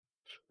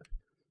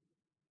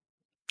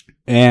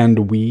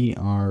And we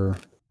are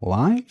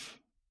live.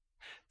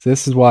 So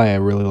this is why I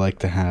really like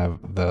to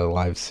have the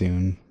live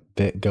soon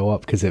bit go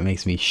up, because it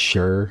makes me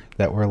sure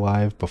that we're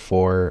live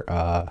before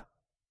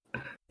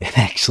it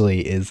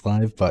actually is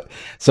live. But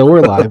so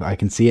we're live. I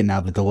can see it now.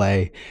 The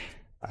delay,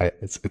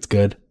 it's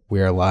good.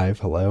 We are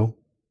live. Hello,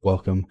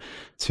 welcome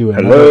to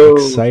another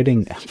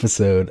exciting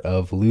episode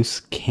of Loose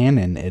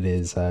Cannon. It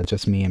is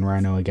just me and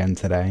Rhino again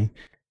today,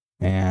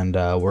 and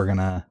we're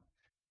gonna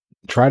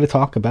try to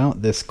talk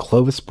about this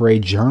Clovis Bray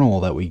journal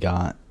that we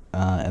got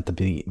at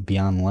the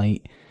Beyond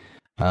Light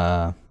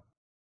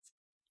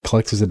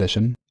collector's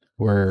edition.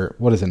 We're,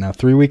 what is it now,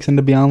 3 weeks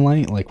into Beyond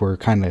Light? Like, we're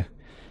kind of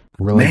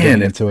really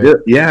getting into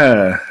it.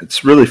 Yeah,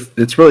 it's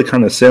really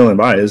kind of sailing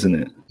by, isn't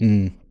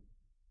it?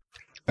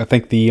 I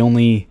think the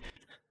only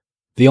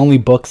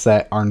books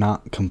that are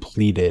not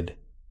completed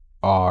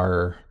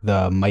are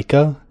the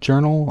Micah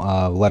journal,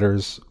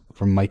 letters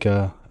from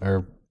Micah,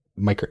 or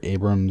Micah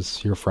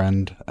Abrams, your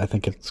friend, I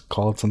think it's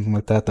called something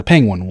like that. The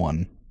Penguin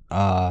one.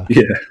 Yeah.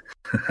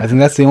 I think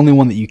that's the only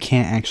one that you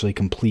can't actually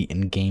complete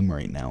in game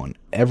right now. And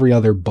every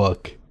other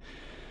book,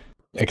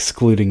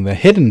 excluding the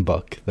hidden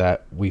book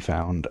that we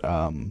found,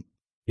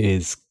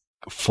 is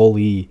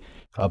fully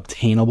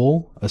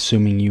obtainable,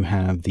 assuming you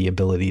have the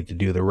ability to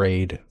do the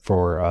raid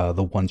for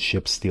the one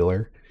ship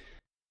stealer.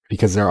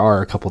 Because there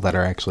are a couple that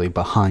are actually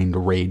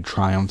behind raid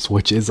triumphs,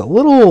 which is a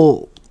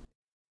little...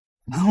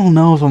 I don't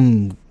know if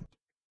I'm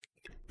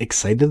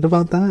excited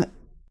about that,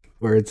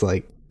 where it's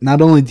like,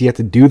 not only do you have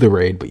to do the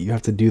raid, but you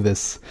have to do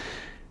this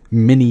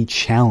mini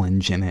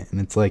challenge in it,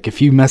 and it's like,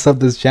 if you mess up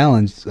this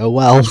challenge, oh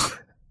well.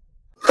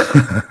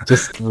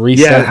 Just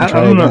reset and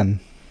try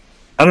again.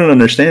 I don't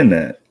understand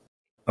that.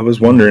 I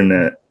was wondering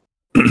that.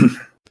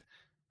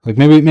 Like,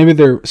 maybe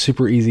they're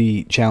super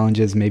easy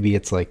challenges. Maybe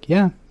it's like,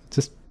 yeah,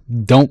 just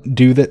don't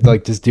do that,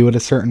 like, just do it a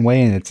certain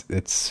way, and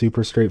it's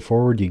super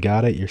straightforward. You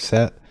got it, you're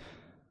set.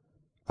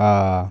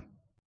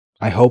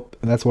 I hope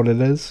that's what it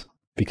is,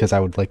 because I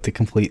would like to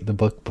complete the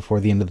book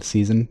before the end of the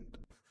season.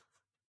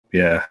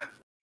 Yeah.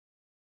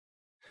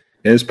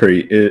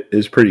 It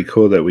is pretty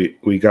cool that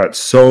we got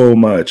so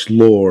much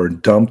lore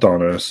dumped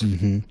on us.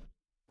 Mm-hmm.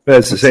 But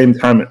at the same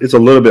time, it's a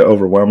little bit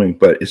overwhelming,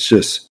 but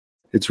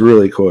it's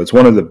really cool. It's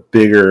one of the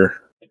bigger,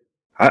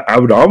 I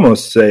would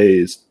almost say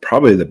it's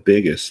probably the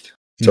biggest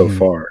so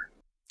far.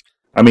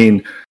 I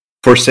mean,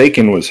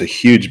 Forsaken was a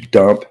huge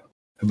dump,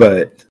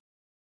 but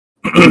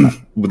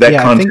that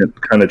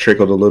content kind of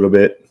trickled a little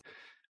bit.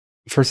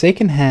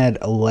 Forsaken had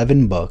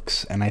 11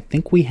 books, and I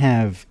think we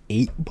have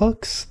 8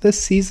 books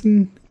this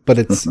season, but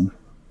it's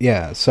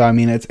so I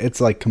mean,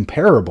 it's like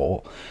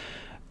comparable,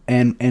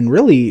 and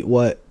really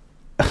what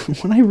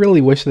I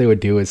really wish they would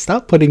do is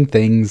stop putting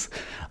things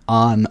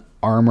on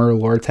armor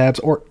lore tabs,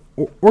 or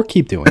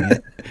keep doing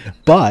it.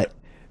 But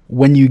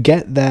when you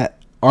get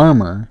that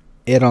armor,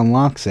 it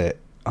unlocks it.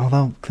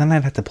 Although then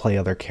I'd have to play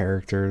other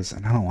characters,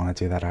 and I don't want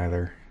to do that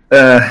either.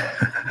 There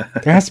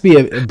has to be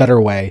a better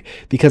way,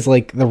 because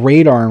like the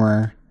raid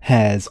armor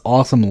has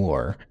awesome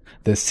lore,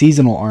 the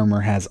seasonal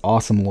armor has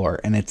awesome lore,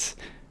 and it's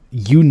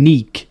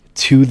unique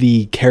to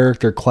the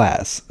character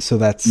class. So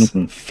that's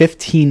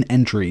 15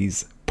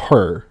 entries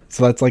per.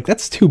 So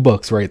that's 2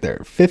 books right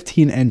there.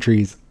 15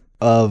 entries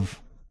of,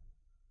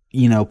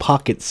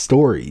 pocket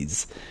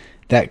stories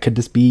that could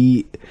just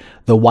be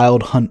the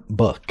Wild Hunt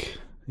book,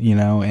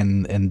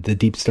 and the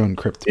Deepstone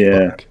Crypt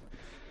book.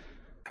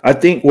 I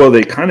think, well,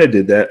 they kind of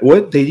did that.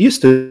 What they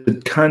used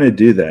to kind of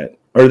do that,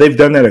 or they've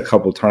done that a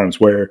couple times,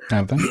 where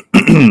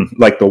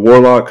like the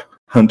Warlock,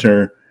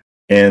 Hunter,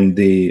 and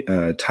the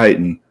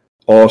Titan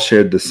all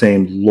shared the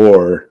same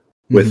lore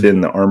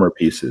within the armor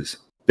pieces.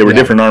 They were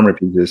different armor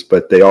pieces,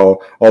 but they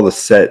all the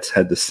sets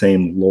had the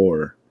same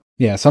lore.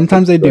 Yeah,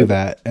 sometimes they do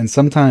that, and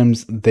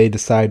sometimes they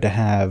decide to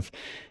have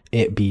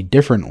it be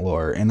different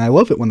lore, and I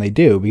love it when they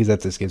do, because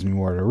that just gives me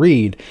more to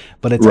read.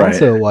 But it's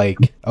also like,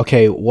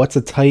 okay, what's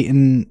a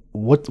Titan?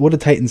 What do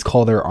Titans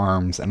call their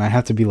arms? And I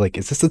have to be like,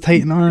 is this the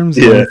Titan arms?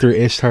 Going through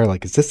Ishtar,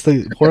 like, is this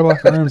the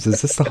Warlock arms?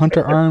 Is this the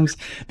Hunter arms?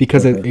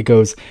 Because it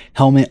goes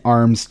helmet,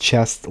 arms,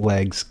 chest,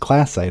 legs,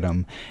 class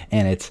item,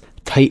 and it's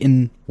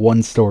Titan,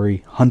 one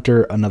story,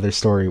 Hunter, another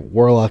story,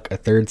 Warlock, a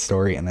third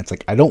story, and it's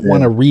like, I don't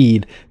want to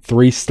read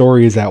 3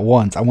 stories at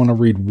once. I want to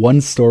read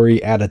one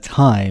story at a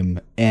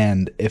time,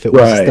 and if it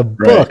was just a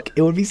book,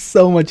 it would be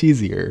so much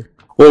easier.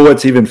 Well,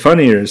 what's even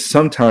funnier is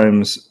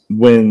sometimes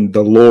when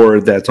the lore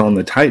that's on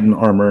the Titan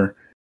armor,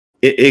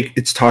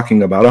 it's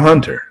talking about a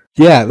Hunter.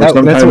 Yeah, that's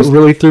what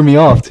really threw me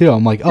off too.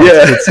 I'm like,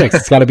 it's 6.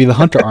 It's got to be the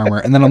Hunter armor,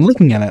 and then I'm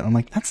looking at it, I'm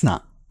like, that's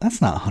not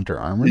Hunter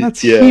armor.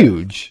 That's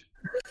huge.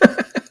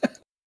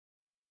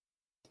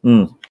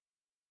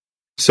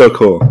 So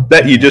cool.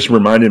 That you just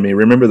reminded me.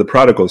 Remember the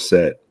Prodigal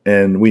set,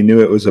 and we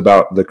knew it was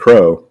about the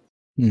Crow,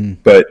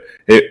 but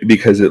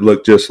because it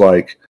looked just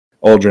like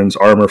Aldrin's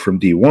armor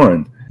from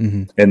D1.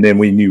 And then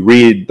when you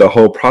read the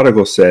whole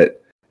Prodigal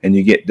set and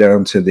you get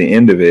down to the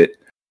end of it,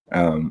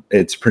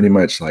 it's pretty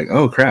much like,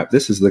 oh crap,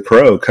 this is the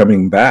Crow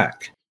coming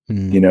back.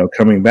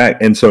 Coming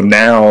back. And so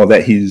now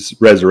that he's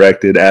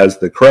resurrected as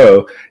the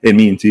Crow, it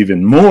means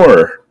even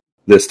more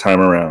this time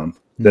around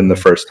than the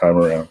first time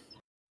around.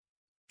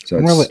 So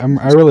I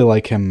really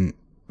like him,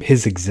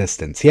 his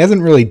existence. He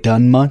hasn't really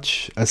done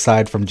much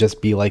aside from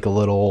just be like a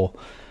little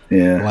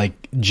like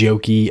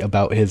jokey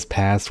about his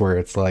past, where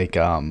it's like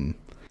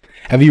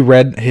have you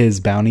read his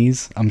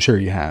bounties? I'm sure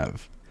you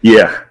have.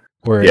 Yeah.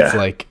 Where it's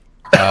like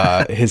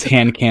his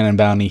hand cannon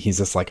bounty, he's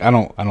just like, I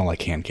don't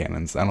like hand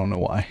cannons. I don't know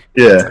why.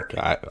 Yeah.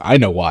 Like, I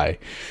know why.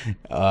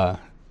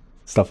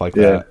 Stuff like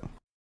that.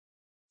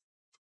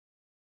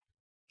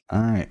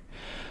 All right.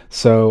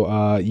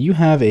 So you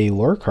have a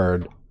lore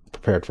card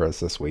prepared for us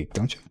this week,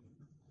 don't you?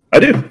 I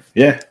do.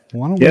 Yeah.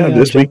 Why don't we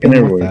this jump week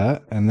in with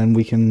that, and then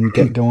we can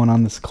get going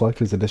on this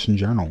collector's edition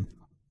journal.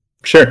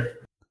 Sure.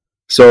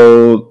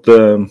 So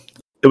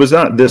it was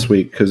not this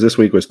week, because this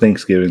week was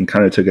Thanksgiving,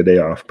 kind of took a day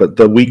off, but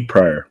the week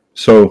prior.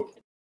 So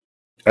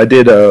I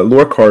did a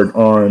lore card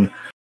on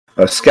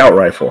a scout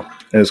rifle,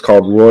 and it's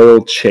called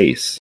Royal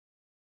Chase,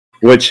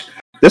 which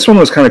this one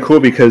was kind of cool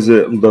because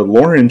the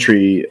lore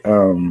entry,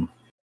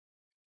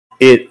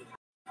 it's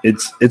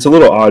a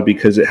little odd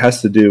because it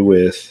has to do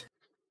with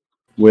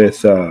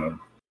oh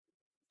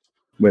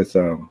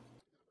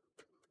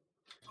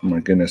my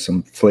goodness,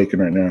 I'm flaking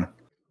right now.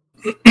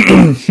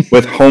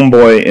 With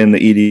Homeboy and the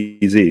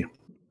EDZ.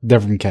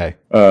 Devrim K.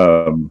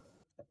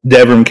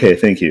 Devrim K,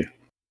 thank you.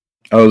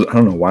 I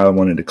don't know why I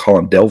wanted to call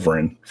him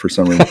Delverin for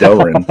some reason.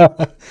 Delverin.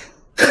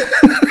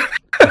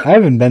 I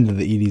haven't been to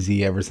the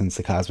EDZ ever since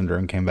the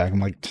Cosmodrome came back. I'm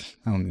like,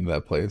 I don't need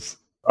that place.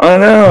 I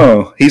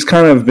know. He's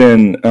kind of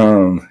been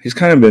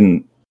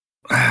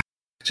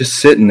just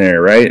sitting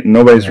there, right?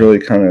 Nobody's really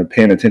kind of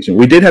paying attention.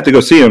 We did have to go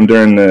see him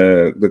during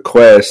the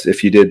quest.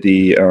 If you did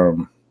the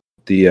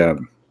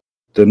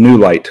New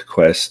Light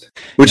quest,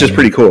 which is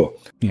pretty cool.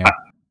 Yeah.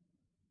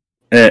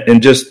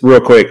 And just real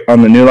quick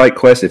on the New Light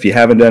quest, if you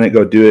haven't done it,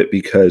 go do it,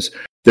 because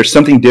there's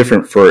something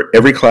different for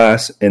every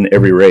class and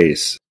every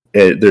race.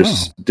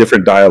 There's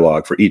different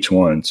dialogue for each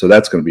one, so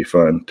that's going to be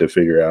fun to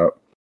figure out.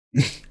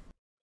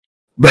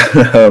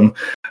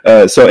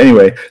 But so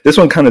anyway, this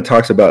one kind of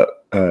talks about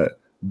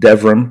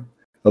Devrim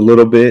a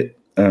little bit,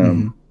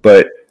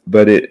 but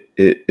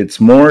it's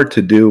more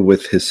to do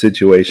with his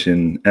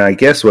situation. And I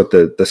guess what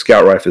the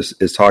scout rifle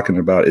is talking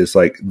about is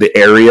like the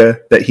area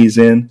that he's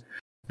in,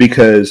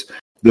 because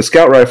the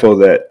scout rifle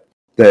that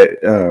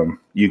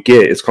you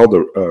get, it's called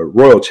the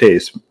Royal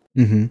Chase,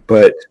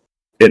 but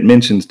it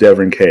mentions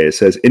Devrim K. It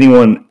says,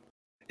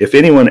 if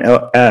anyone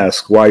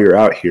asks why you're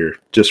out here,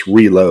 just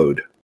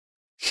reload.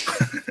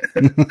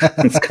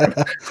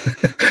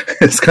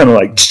 It's kind of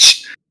like,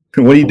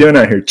 what are you doing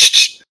out here?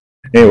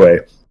 Anyway,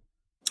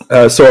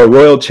 so a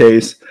Royal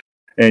Chase,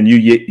 and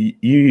you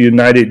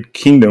United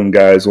Kingdom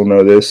guys will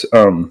know this.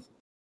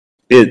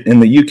 In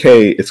the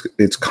UK,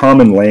 it's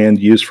common land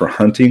used for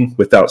hunting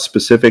without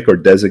specific or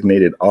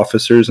designated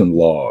officers and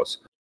laws.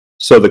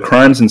 So the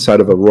crimes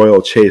inside of a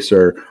Royal Chase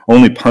are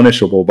only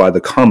punishable by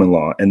the common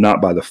law and not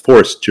by the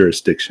forest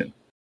jurisdiction.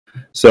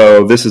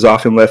 So this is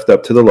often left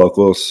up to the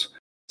locals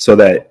so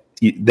that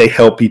they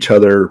help each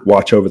other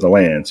watch over the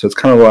land. So it's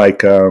kind of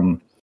like, the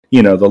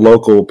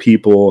local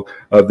people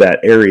of that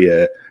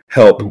area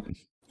help,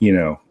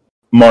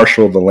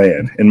 marshal the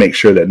land and make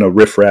sure that no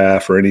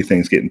riffraff or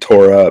anything's getting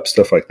tore up,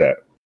 stuff like that.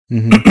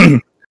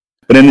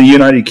 But in the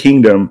United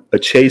Kingdom, a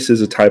chase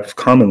is a type of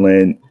common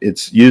land.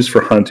 It's used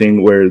for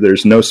hunting where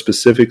there's no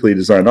specifically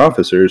designed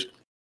officers,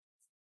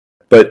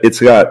 but it's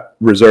got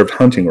reserved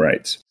hunting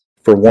rights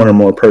for one or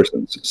more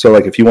persons. So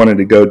like if you wanted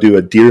to go do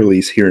a deer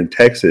lease here in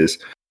Texas,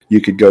 you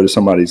could go to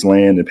somebody's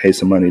land and pay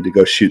some money to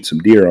go shoot some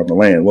deer on the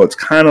land. Well, it's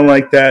kind of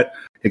like that,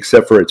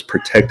 except for it's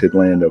protected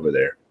land over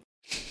there.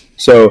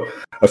 So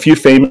a few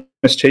famous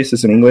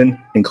chases in England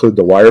include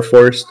the Wire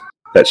Forest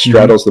that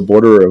straddles the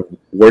border of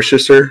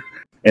Worcestershire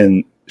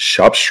and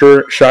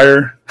Shropshire.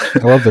 I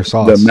love their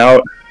sauce.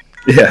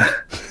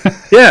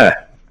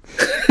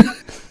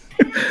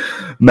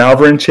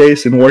 Malvern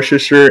Chase in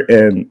Worcestershire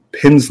and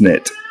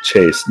Pinsnet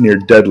Chase near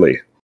Dudley.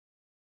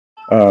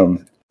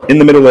 In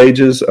the Middle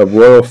Ages, a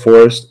royal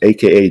forest,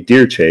 aka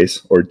Deer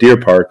Chase or Deer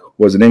Park,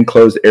 was an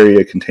enclosed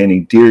area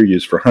containing deer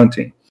used for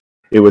hunting.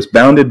 It was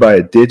bounded by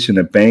a ditch and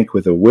a bank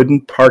with a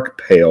wooden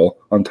park pale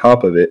on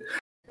top of it,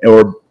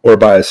 or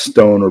by a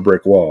stone or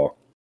brick wall.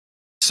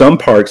 Some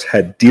parks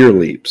had deer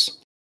leaps,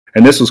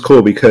 and this was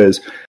cool because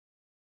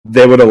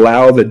they would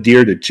allow the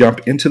deer to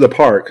jump into the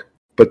park,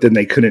 but then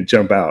they couldn't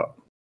jump out.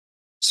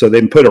 So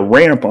they put a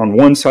ramp on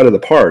one side of the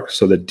park,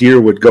 so the deer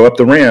would go up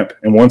the ramp,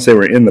 and once they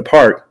were in the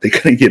park, they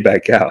couldn't get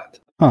back out.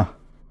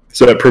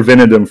 So it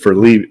prevented them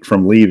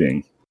from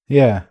leaving.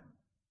 Yeah.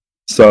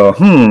 So,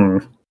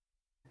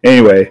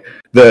 Anyway,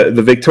 the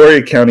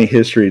Victoria County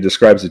history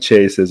describes the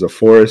chase as a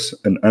forest,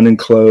 an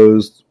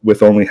unenclosed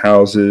with only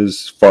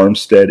houses,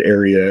 farmstead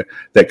area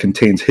that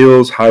contains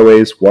hills,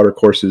 highways,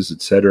 watercourses,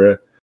 etc.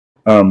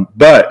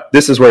 But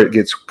this is where it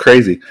gets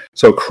crazy.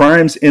 So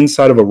crimes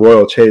inside of a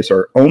royal chase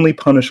are only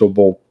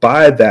punishable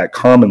by that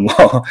common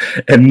law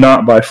and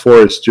not by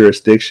forest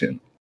jurisdiction.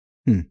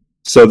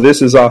 So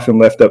this is often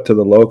left up to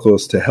the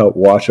locals to help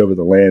watch over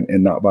the land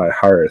and not by a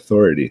higher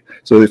authority.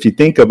 So if you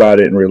think about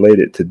it and relate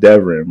it to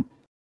Devrim,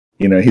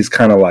 he's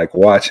kind of like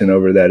watching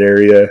over that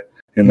area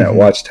in that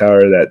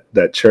watchtower,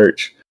 that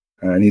church,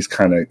 and he's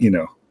kind of,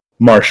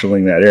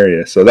 marshaling that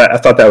area. So I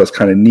thought that was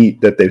kind of neat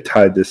that they've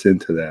tied this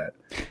into that.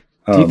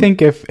 Do you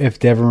think if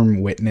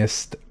Devon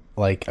witnessed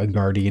like a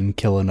guardian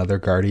kill another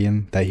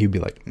guardian, that he'd be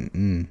like,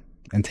 and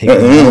take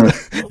him out?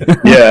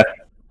 Yeah.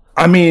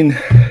 I mean,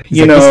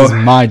 this is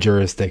my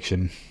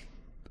jurisdiction.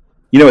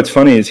 What's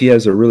funny is he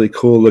has a really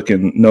cool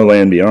looking No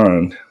Land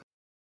Beyond.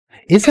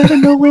 Is that a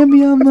No Land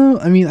Beyond though?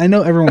 I mean, I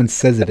know everyone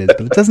says it is,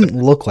 but it doesn't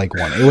look like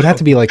one. It would have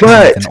to be like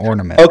an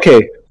ornament.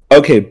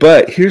 Okay,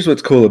 but here's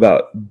what's cool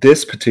about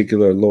this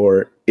particular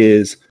lore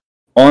is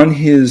on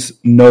his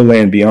No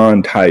Land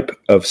Beyond type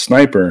of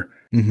sniper,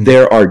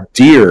 there are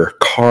deer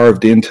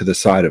carved into the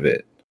side of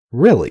it.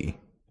 Really?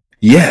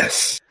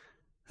 Yes.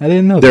 I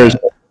didn't know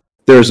that.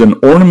 There's an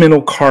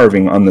ornamental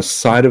carving on the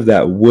side of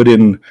that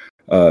wooden,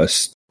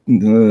 is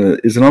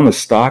it on the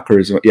stock or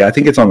is it, yeah, I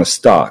think it's on the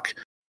stock.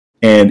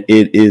 And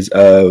it is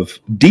of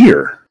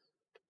deer.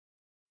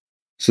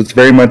 So it's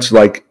very much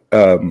like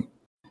a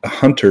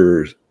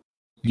hunter's,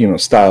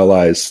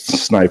 stylized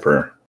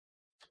sniper.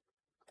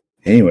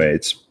 Anyway,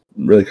 it's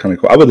really kind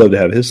of cool. I would love to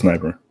have his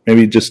sniper.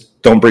 Maybe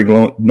just don't bring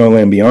No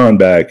Land Beyond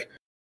back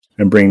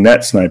and bring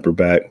that sniper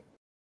back.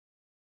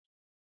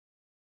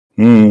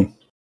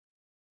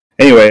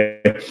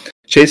 Anyway,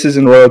 chases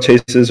and royal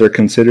chases are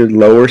considered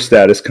lower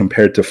status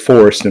compared to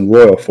forest and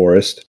royal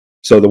forest.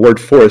 So the word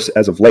forest,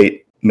 as of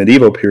late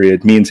medieval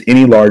period, means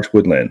any large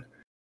woodland.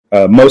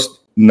 Most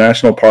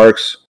national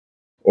parks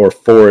or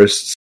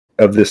forests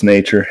of this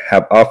nature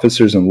have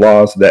officers and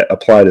laws that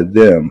apply to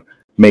them,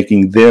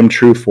 making them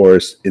true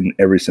forests in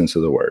every sense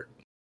of the word.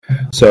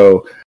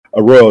 So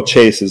a royal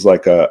chase is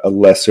like a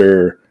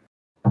lesser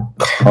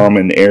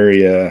common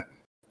area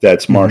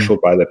that's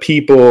marshaled by the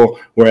people,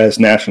 whereas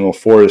national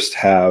forests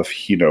have,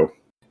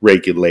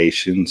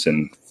 regulations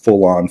and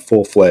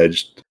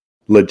full-fledged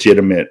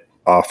legitimate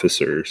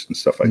officers and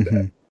stuff like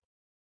that.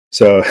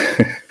 So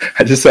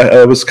I just thought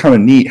it was kind of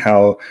neat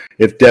how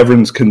if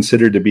Devon's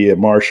considered to be a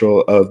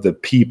marshal of the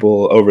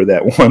people over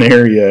that one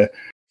area,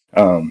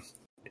 and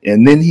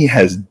then he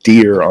has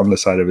deer on the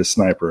side of his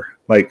sniper.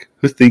 Like,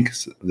 who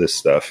thinks this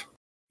stuff?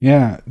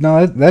 Yeah,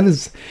 no, that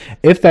is,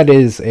 if that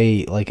is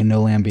a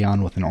No Land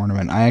Beyond with an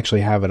ornament, I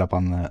actually have it up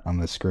on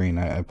the screen.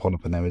 I pulled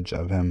up an image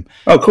of him.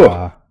 Oh,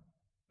 cool.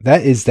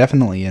 That is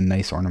definitely a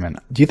nice ornament.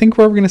 Do you think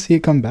we're ever going to see it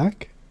come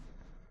back?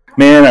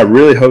 Man, I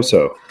really hope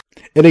so.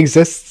 It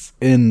exists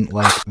in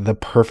the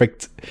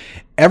perfect.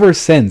 Ever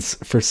since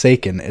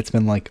Forsaken, it's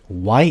been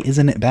why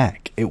isn't it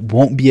back? It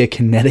won't be a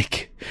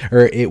kinetic,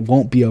 or it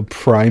won't be a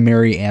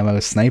primary ammo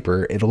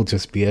sniper. It'll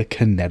just be a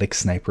kinetic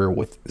sniper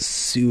with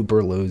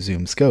super low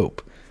zoom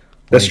scope.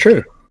 That's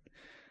true.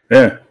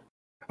 Yeah.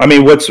 I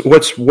mean, what's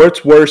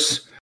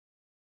worse?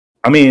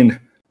 I mean,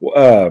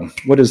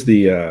 what is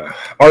the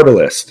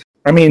Arbalest?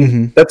 I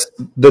mean, that's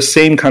the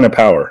same kind of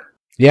power.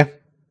 Yeah.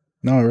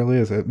 No, it really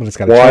is. But it's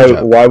got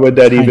why would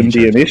that even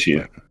be an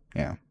issue?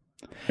 Yeah.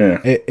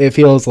 It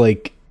feels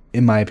like,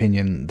 in my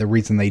opinion, the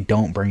reason they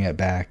don't bring it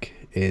back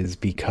is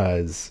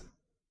because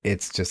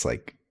it's just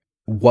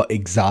what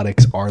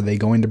exotics are they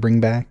going to bring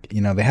back?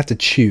 They have to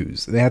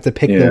choose. They have to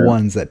pick the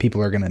ones that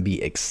people are going to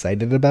be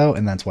excited about,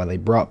 and that's why they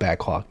brought back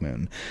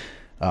Hawkmoon.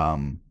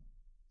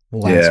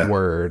 Last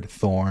Word,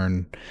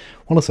 Thorn.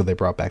 What else have they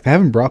brought back? They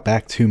haven't brought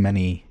back too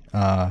many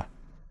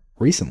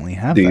recently,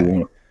 have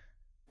they?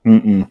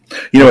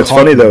 It's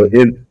funny though,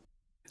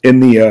 in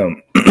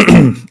the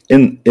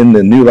in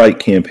the New Light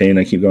campaign,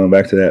 I keep going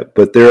back to that,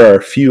 but there are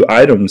a few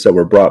items that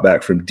were brought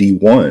back from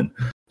D1.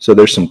 So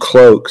there's some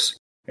cloaks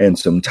and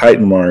some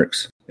Titan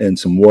marks and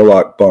some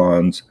Warlock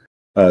bonds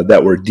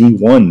that were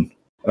D1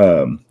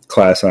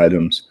 class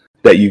items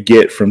that you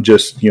get from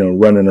just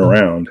running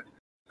around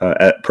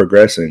at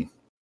progressing.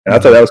 And I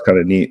thought that was kind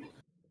of neat.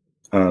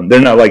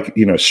 They're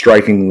not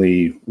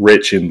strikingly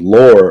rich in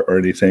lore or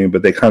anything,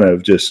 but they kind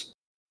of just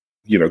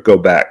go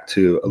back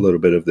to a little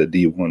bit of the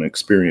D1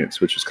 experience,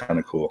 which is kind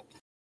of cool.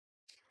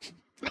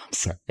 I'm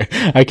sorry.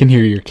 I can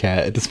hear your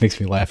cat. It just makes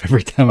me laugh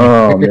every time.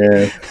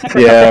 Man.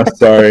 Yeah,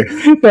 sorry.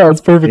 No, it's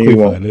perfectly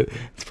fine.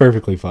 It's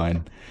perfectly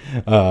fine.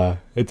 I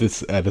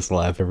just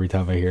laugh every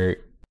time I hear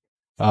it.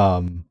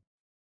 All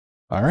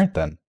right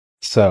then.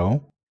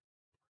 So,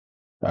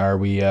 are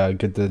we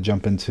good to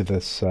jump into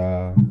this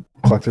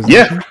collector's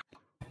edition?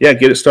 Yeah,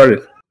 get it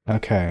started.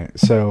 Okay,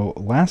 so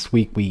last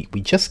week we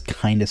just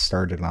kind of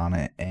started on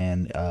it,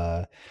 and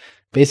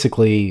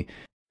basically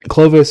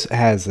Clovis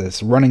has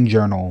this running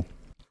journal,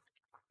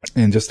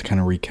 and just to kind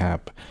of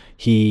recap,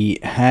 he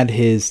had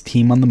his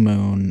team on the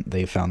moon,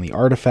 they found the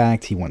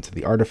artifact, he went to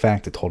the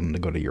artifact, it told him to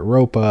go to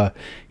Europa,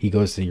 he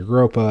goes to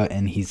Europa,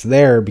 and he's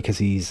there because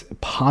he's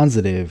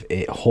positive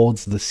it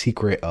holds the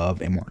secret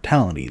of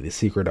immortality, the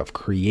secret of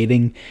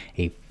creating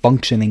a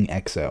functioning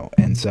exo,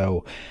 and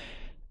so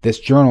this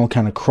journal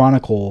kind of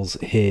chronicles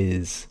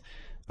his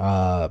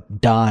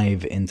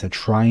dive into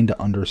trying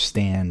to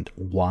understand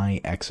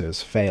why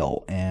exos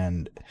fail.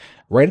 And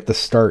right at the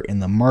start in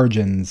the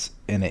margins,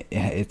 and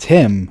it's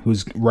him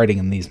who's writing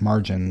in these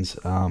margins,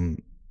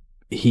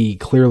 he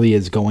clearly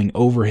is going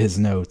over his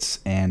notes,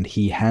 and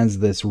he has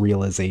this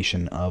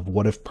realization of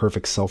what if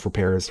perfect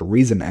self-repair is the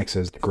reason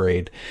Exos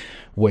degrade,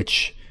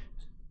 which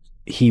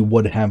he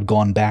would have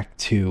gone back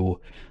to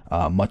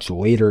much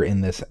later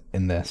in this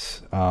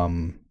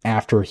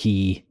after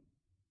he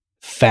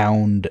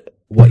found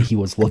what he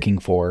was looking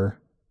for.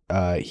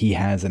 He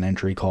has an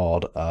entry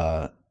called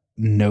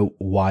Note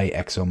Why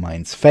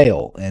Exominds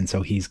Fail, and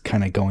so he's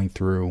kind of going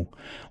through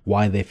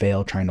why they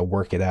fail, trying to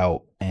work it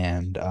out.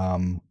 And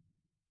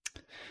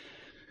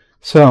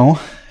so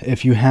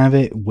if you have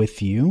it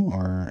with you,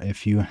 or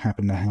if you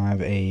happen to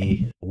have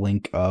a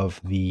link of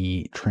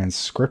the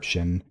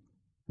transcription,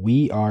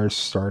 we are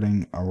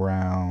starting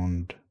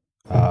around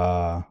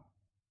where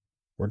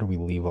do we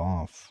leave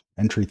off?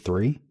 Entry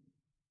 3?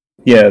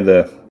 Yeah,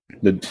 the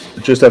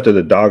just after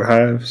the dog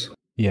hives.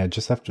 Yeah,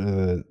 just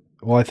after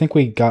well, I think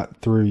we got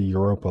through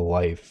Europa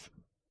Life.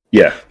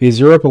 Yeah. Because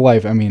Europa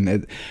Life, I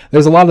mean,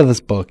 there's a lot of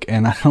this book,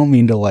 and I don't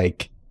mean to,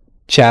 like,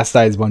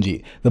 chastise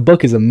Bungie. The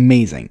book is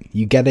amazing.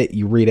 You get it,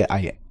 you read it.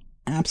 I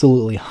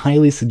absolutely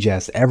highly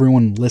suggest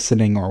everyone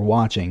listening or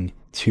watching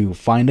to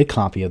find a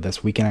copy of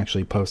this. We can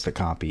actually post a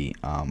copy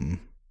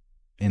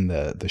in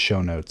the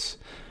show notes.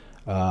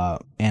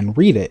 And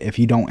read it if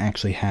you don't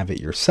actually have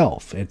it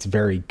yourself. It's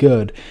very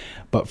good,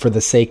 but for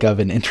the sake of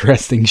an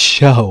interesting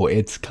show,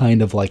 it's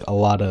kind of like a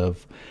lot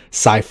of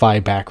sci-fi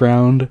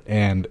background,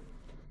 and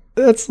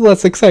that's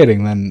less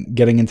exciting than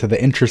getting into the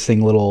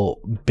interesting little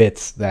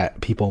bits that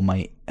people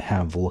might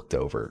have looked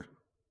over.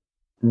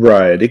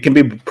 Right. It can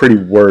be pretty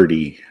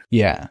wordy.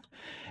 Yeah.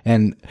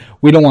 And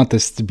we don't want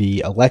this to be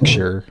a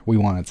lecture. We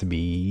want it to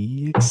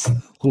be a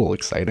little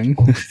exciting,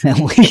 at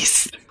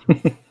least.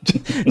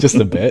 Just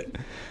a bit.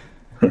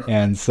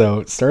 And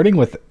so, starting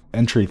with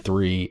entry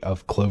 3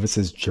 of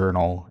Clovis's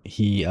journal,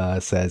 he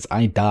says,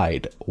 "I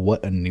died.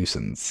 What a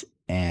nuisance."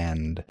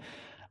 And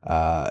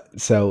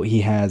so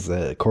he has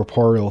a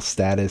corporeal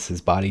status.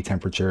 His body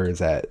temperature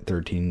is at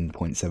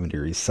 13.7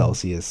 degrees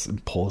Celsius.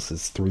 Pulse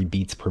is 3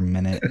 beats per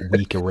minute.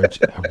 Weak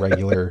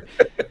irregular.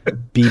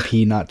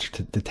 BP not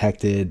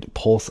detected.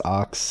 Pulse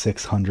ox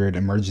 600.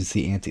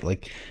 Emergency anti.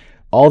 Like,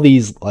 all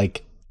these,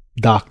 like,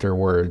 doctor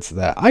words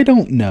that I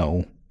don't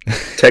know.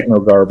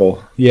 Techno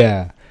garble.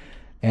 Yeah.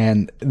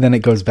 And then it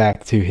goes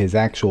back to his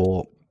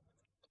actual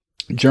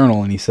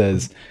journal, and he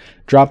says,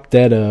 "Drop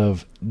dead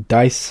of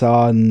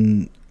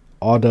dysautonomia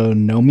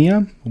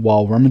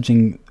while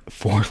rummaging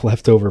for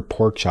leftover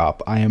pork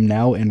chop. I am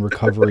now in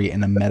recovery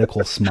in a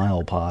medical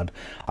smile pod.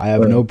 I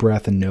have no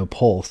breath and no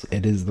pulse.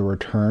 It is the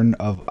return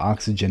of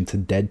oxygen to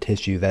dead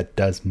tissue that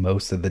does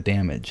most of the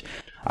damage.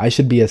 I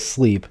should be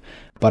asleep,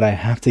 but I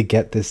have to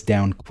get this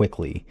down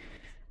quickly."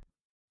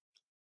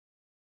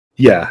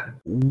 Yeah.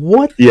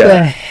 What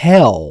the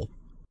hell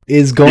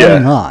is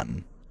going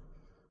on?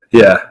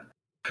 Yeah.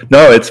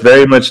 No, it's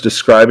very much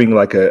describing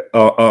like a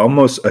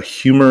almost a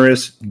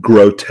humorous,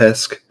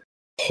 grotesque,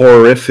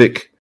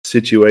 horrific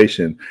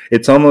situation.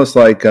 It's almost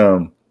like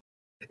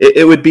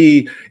it would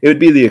be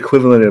the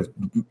equivalent of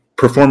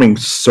performing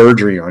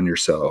surgery on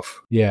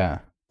yourself. Yeah.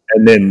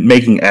 And then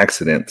making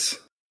accidents.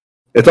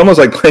 It's almost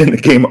like playing the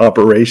game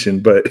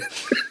Operation, but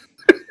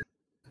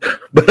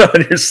but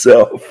on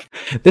yourself.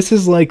 This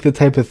is like the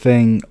type of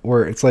thing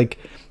where it's like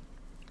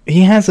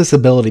he has this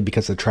ability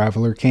because the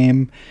Traveler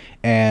came,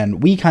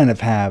 and we kind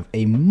of have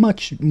a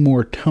much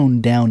more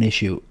toned down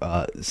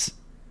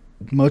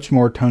much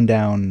more toned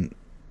down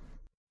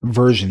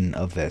version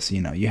of this.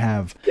 You know, you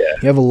have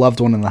a loved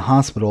one in the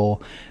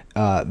hospital.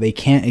 They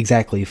can't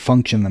exactly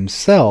function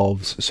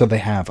themselves, so they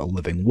have a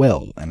living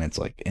will, and it's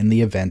like in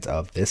the event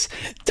of this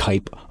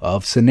type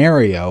of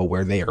scenario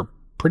where they are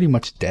pretty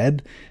much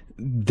dead,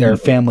 their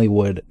family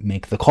would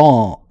make the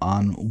call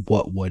on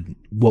what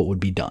would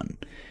be done.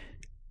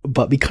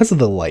 But because of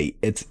the light,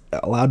 it's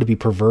allowed to be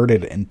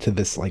perverted into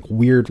this like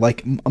weird,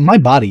 like, my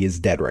body is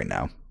dead right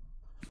now.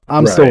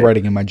 I'm still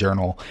writing in my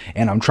journal,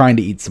 and I'm trying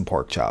to eat some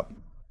pork chop.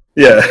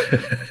 Yeah.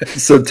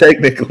 So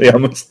technically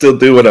I'm gonna still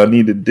do what I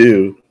need to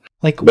do.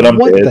 Like, but I'm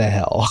what dead. The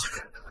hell?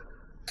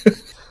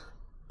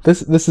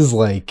 This is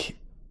like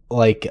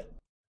I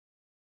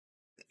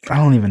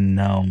don't even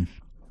know.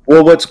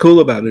 Well, what's cool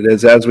about it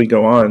is as we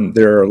go on,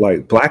 there are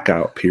like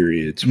blackout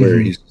periods where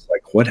he's just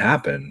like, "What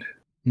happened?"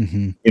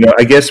 Mm-hmm. You know,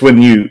 I guess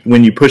when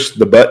you push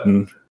the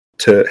button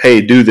to,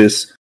 hey, do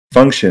this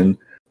function,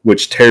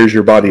 which tears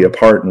your body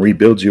apart and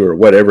rebuilds you or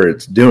whatever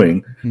it's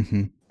doing,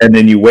 and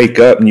then you wake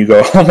up and you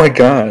go, "Oh my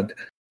God,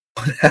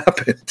 what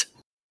happened?"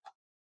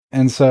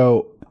 And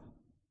so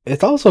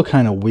it's also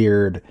kind of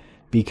weird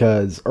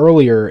because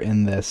earlier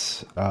in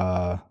this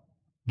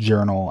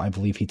journal, I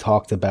believe he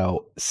talked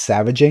about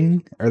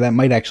savaging, or that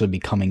might actually be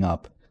coming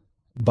up.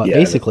 But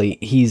basically,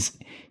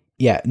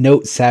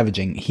 note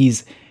savaging.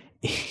 He's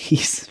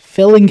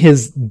filling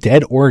his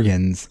dead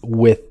organs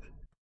with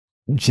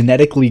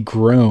genetically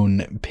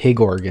grown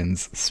pig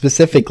organs,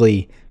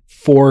 specifically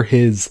for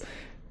his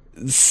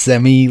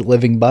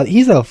semi-living body.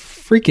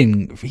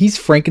 He's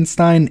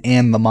Frankenstein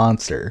and the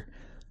monster.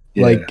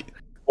 Yeah. Like,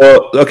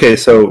 Well, okay,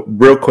 so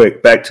real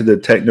quick, back to the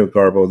techno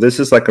garble. This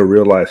is like a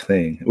real life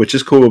thing, which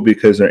is cool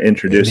because they're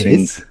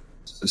introducing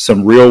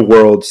some real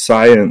world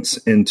science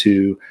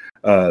into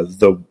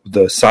the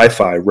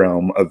sci-fi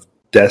realm of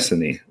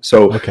Destiny.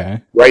 So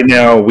right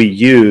now we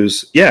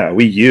use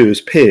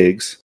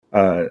pigs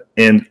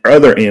and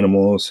other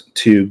animals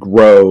to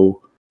grow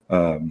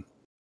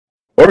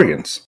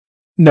organs.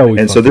 No, we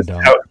and so this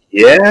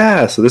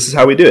don't. So this is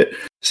how we do it.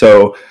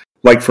 So,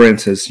 like for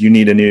instance, you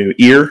need a new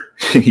ear,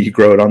 you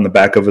grow it on the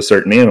back of a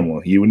certain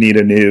animal. You need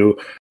a new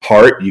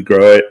heart, you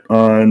grow it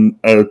on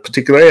a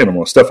particular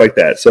animal, stuff like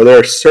that. So there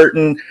are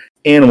certain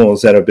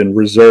animals that have been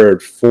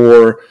reserved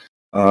for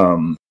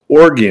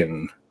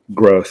organ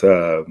growth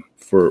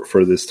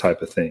for this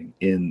type of thing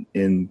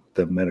in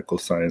the medical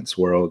science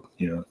world.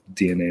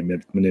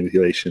 DNA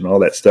manipulation, all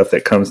that stuff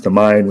that comes to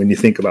mind when you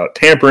think about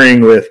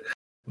tampering with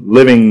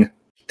living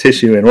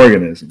tissue and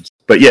organisms.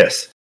 But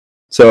yes,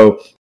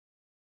 so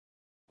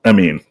I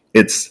mean,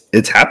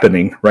 it's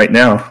happening right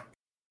now.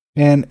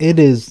 And it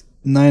is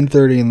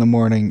 9:30 in the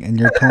morning, and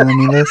you're telling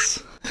me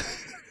this?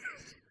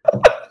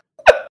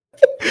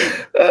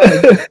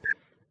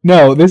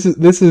 No, this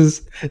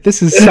is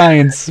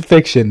science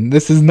fiction.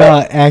 This is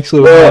not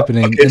actually what's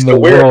happening in the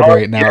world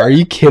right now. Are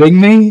you kidding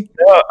me?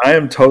 No, I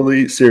am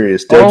totally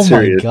serious. Dead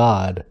serious. My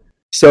God.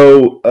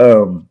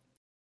 So,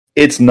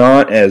 it's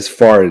not as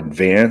far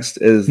advanced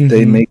as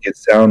they make it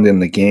sound in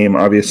the game.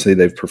 Obviously,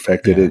 they've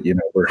perfected it.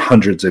 We're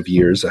hundreds of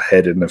years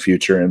ahead in the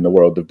future in the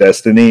world of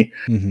Destiny.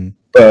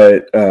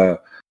 But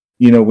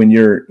when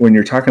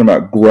you're talking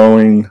about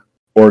growing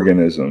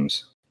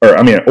organisms,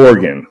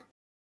 organ,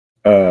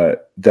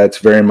 that's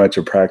very much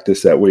a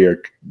practice that we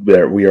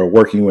are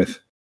working with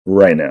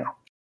right now.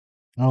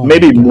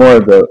 Maybe more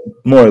of the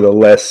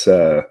less.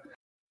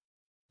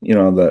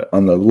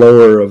 On the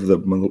lower of the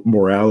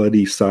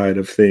morality side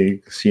of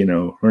things,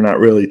 we're not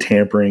really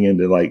tampering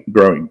into like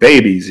growing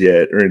babies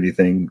yet or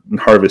anything,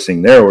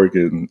 harvesting their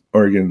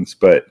organs,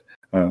 but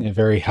a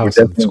very House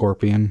of the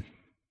Scorpion.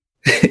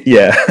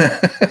 Yeah.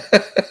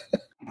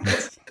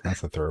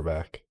 That's a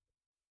throwback.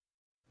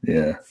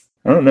 Yeah.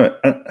 I don't know.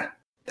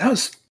 That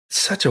was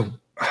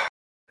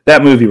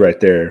that movie right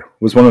there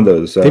was one of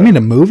those. They made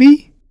a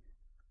movie?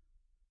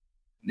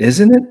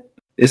 Isn't it?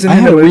 I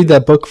had to read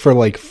that book for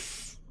like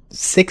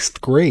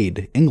 6th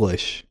grade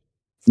English.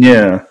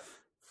 Yeah,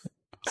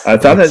 I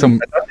thought they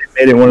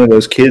made it one of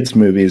those kids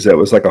movies that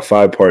was like a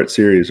 5-part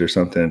series or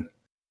something.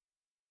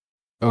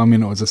 Oh, I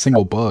mean, it was a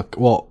single book.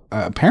 Well,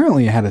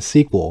 apparently it had a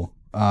sequel.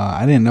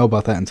 I didn't know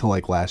about that until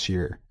like last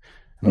year.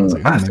 And I was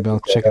like, maybe I'll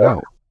check it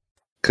out.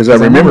 Because I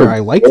remember I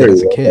liked it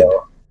as a kid.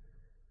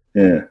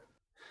 Yeah.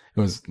 It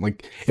was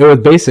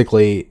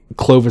basically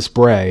Clovis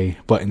Bray,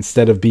 but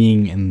instead of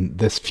being in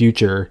this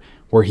future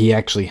where he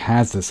actually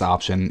has this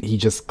option, he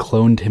just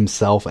cloned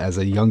himself as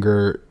a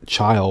younger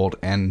child,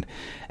 and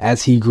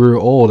as he grew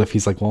old, if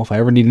he's like, well, if I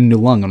ever need a new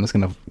lung, I'm just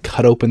going to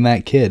cut open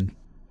that kid.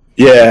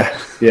 Yeah.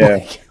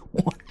 Yeah,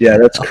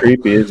 that's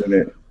creepy, isn't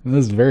it? That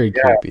is very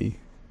creepy.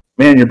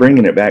 Man, you're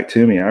bringing it back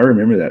to me. I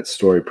remember that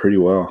story pretty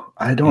well.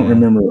 I don't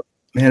remember.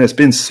 Man, it's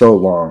been so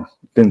long.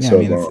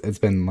 It's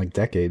been like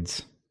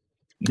decades.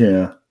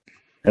 Yeah.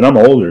 And I'm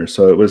older,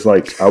 so it was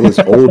like I was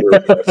older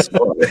when I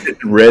saw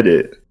it and read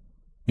it.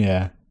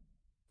 Yeah.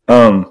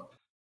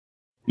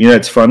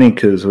 It's funny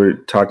because we're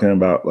talking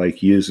about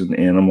like using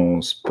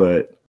animals,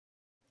 but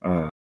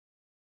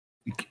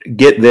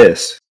get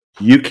this: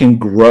 you can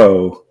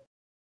grow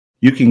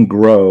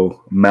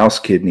mouse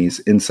kidneys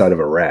inside of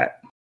a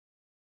rat.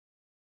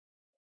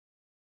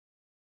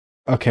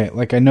 Okay,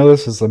 like I know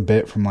this is a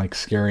bit from like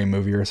Scary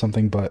Movie or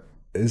something, but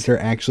is there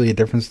actually a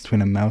difference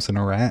between a mouse and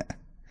a rat?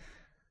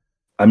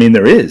 I mean,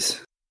 there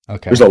is.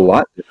 Okay. There's a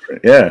lot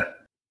different. Yeah.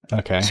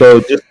 Okay.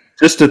 So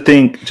just to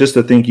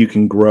think you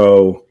can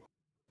grow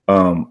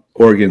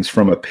organs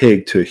from a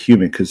pig to a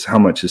human, because how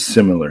much is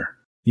similar?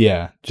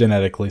 Yeah,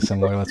 genetically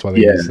similar. That's why they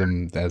use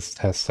them as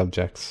test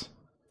subjects.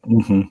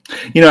 Mm-hmm.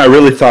 I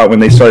really thought when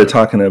they started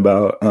talking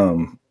about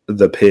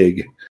the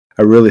pig,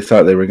 I really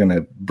thought they were going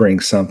to bring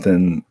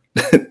something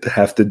to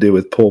have to do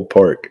with pulled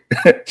pork.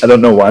 I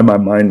don't know why my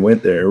mind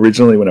went there.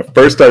 Originally, when I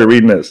first started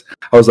reading this,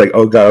 I was like,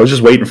 oh God, I was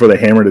just waiting for the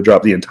hammer to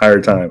drop the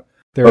entire time.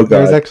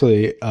 There's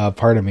actually a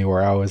part of me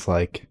where I was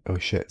like, oh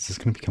shit, is this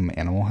going to become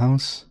Animal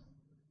House?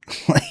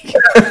 Like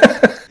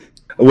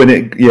when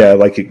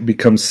it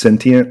becomes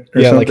sentient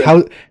or something?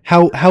 Like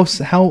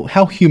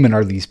how human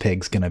are these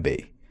pigs going to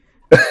be?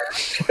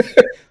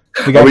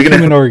 They got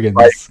human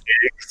organs.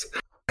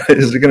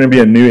 Is there going to be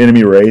a new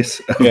enemy race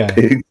of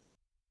pigs?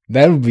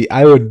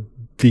 I would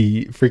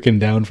be freaking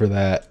down for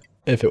that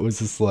if it was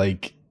just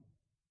like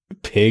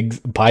pigs,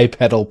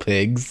 bipedal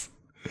pigs.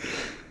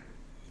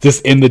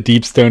 Just in the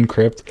Deep Stone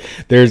Crypt,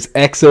 there's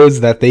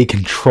exos that they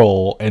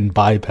control and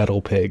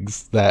bipedal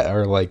pigs that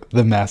are like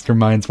the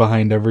masterminds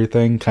behind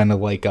everything, kind of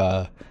like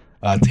a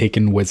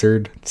Taken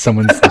Wizard.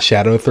 Someone's the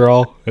Shadow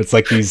Thrall. It's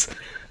like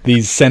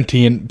these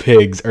sentient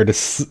pigs are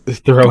just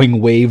throwing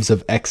waves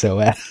of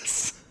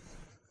XOS.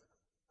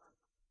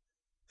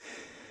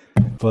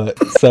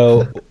 But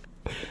so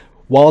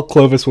while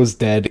Clovis was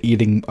dead,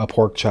 eating a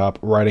pork chop,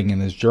 writing in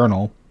his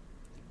journal,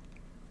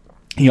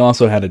 he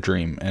also had a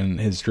dream, and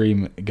his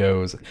dream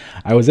goes,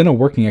 I was in a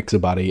working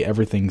exobody,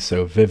 everything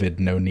so vivid,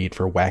 no need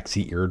for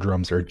waxy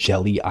eardrums or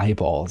jelly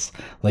eyeballs,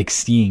 like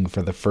seeing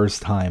for the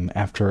first time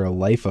after a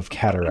life of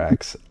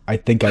cataracts. I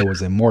think I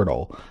was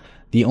immortal.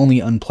 The only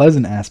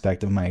unpleasant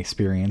aspect of my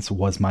experience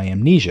was my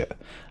amnesia.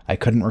 I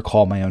couldn't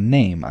recall my own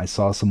name. I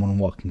saw someone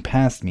walking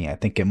past me. I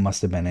think it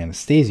must have been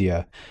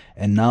Anastasia,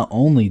 and not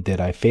only did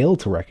I fail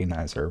to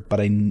recognize her, but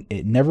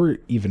it never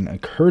even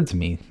occurred to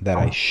me that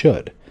I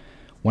should.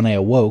 When I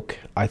awoke,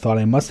 I thought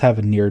I must have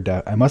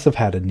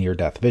had a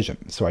near-death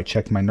vision, so I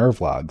checked my nerve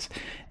logs.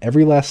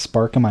 Every last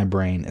spark in my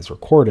brain is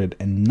recorded,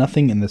 and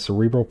nothing in the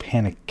cerebral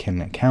panic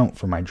can account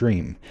for my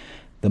dream.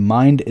 The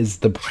mind is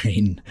the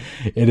brain.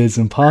 It is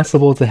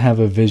impossible to have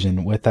a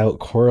vision without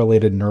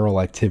correlated neural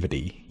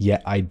activity,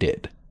 yet I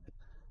did.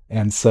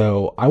 And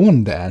so I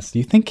wanted to ask, do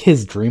you think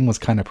his dream was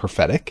kind of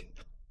prophetic?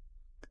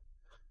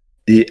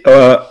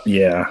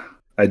 Yeah,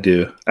 I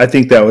do. I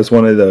think that was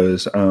one of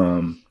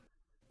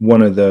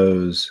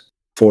those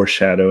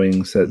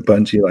foreshadowings that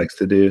Bungie likes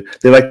to do.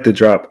 They like to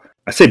drop,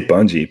 I say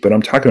Bungie, but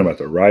I'm talking about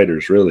the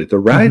writers, really. The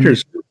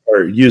writers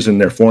are using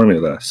their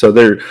formula. So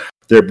they're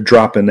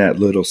dropping that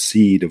little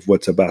seed of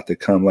what's about to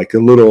come, like a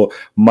little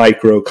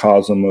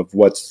microcosm of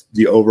what's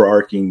the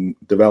overarching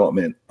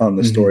development on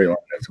the storyline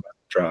that's about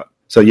to drop.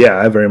 So yeah,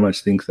 I very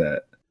much think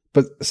that.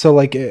 But so,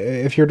 like,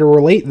 if you're to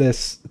relate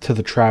this to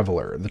the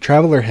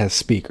Traveler has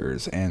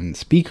speakers, and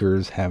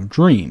speakers have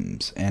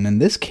dreams. And in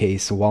this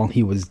case, while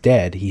he was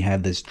dead, he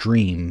had this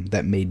dream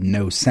that made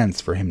no sense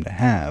for him to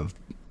have,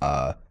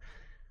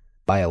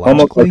 biologically.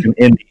 Almost like an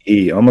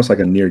NDE, almost like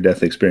a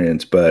near-death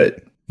experience, but...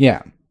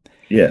 Yeah.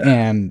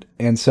 And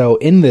so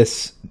in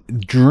this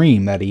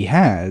dream that he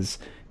has,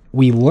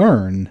 we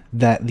learn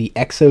that the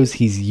exos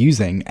he's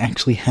using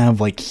actually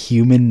have, like,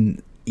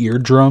 human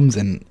eardrums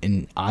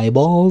and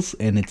eyeballs,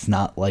 and it's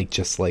not like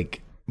just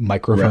like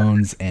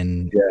microphones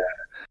and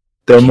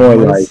they're more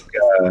like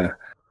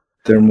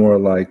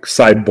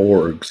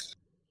cyborgs,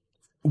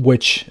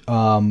 which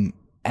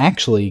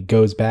actually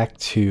goes back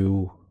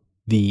to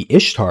the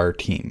Ishtar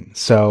team.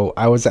 So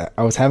I was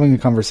having a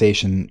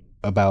conversation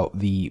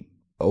about a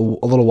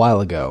little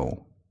while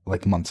ago,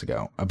 like months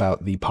ago,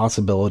 about the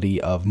possibility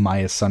of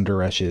Maya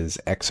Sundaresh's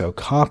exo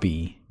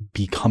copy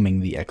becoming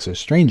the Exo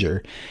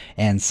Stranger,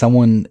 and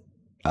someone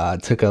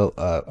took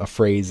a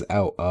phrase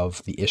out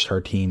of the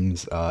Ishtar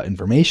team's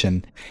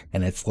information,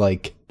 and it's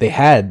like they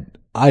had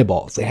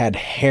eyeballs, they had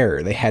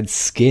hair, they had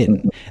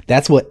skin.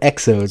 That's what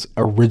exos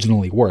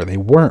originally were. They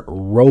weren't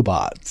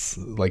robots,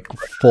 like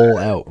full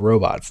out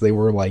robots. They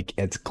were like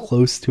as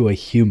close to a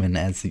human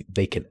as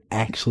they could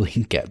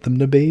actually get them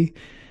to be.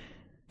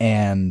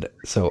 And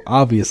so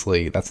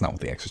obviously that's not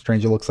what the Exo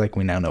Stranger looks like.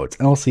 We now know it's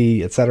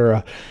Elsie,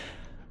 etc.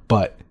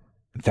 But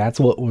that's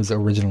what was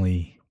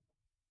originally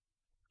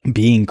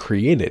being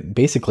created,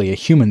 basically a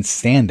human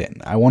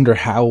stand-in. I wonder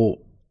how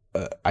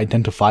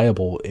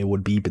identifiable it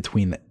would be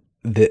between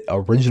the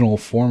original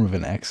form of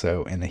an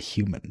exo and a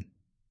human.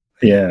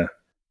 Yeah.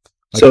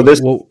 Like,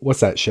 so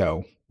what's that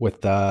show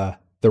with the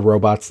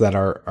robots that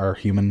are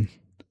human?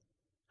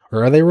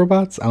 Or are they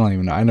robots? I don't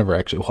even know. I never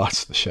actually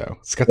watched the show.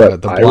 It's got the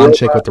blonde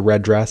chick with the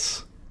red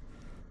dress.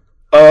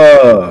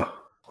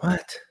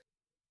 What?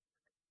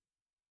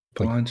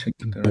 Blonde chick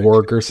with the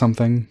Borg or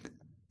something?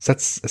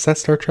 Is that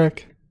Star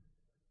Trek?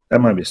 That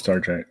might be Star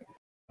Trek.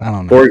 I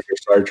don't know. Borg or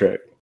Star Trek.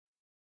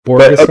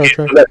 Borg is Star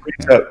Trek? So that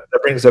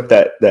brings up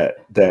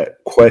that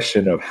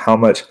question of how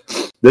much.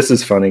 This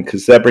is funny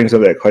because that brings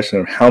up that question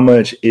of how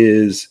much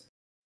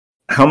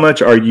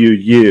are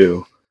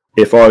you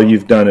if all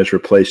you've done is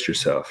replaced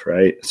yourself,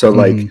 right? So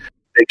like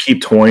they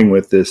keep toying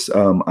with this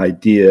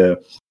idea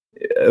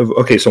of,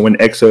 okay, so when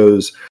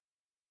exos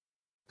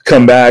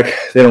come back,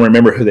 they don't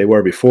remember who they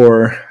were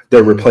before.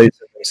 They're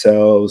replacing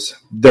themselves.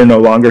 They're no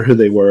longer who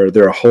they were.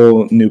 They're a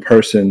whole new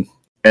person.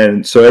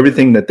 And so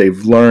everything that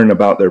they've learned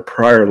about their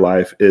prior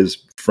life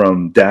is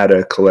from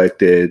data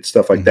collected,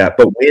 stuff like that.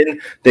 But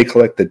when they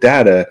collect the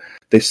data,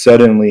 they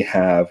suddenly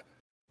have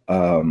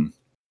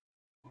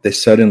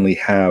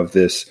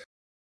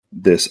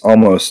this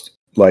almost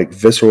like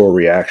visceral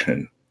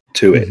reaction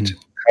to it. Kind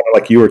of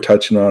like you were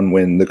touching on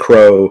when the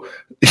Crow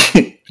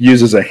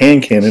uses a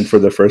hand cannon for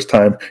the first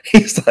time.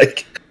 He's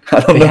like, I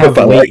don't know if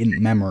I like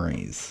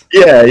memories.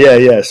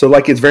 Yeah. So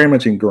like it's very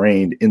much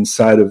ingrained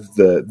inside of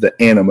the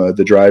anima,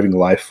 the driving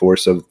life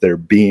force of their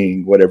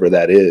being, whatever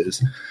that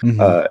is.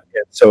 And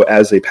so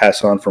as they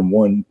pass on from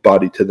one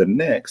body to the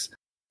next,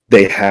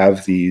 they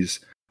have these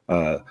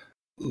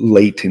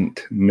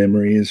latent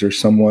memories or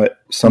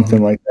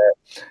something like that.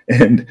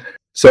 And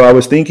so I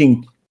was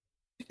thinking,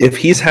 if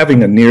he's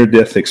having a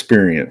near-death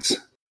experience,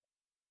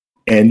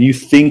 and you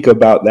think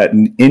about that,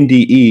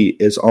 NDE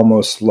is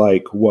almost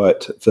like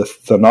what the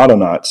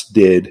Thanatonauts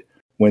did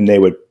when they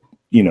would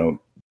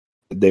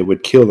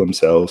kill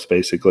themselves,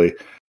 basically,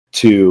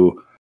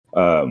 to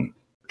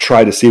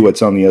try to see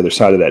what's on the other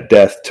side of that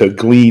death, to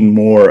glean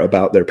more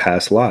about their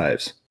past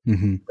lives.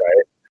 Right?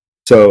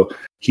 So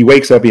he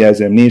wakes up, he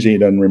has amnesia, he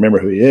doesn't remember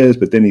who he is,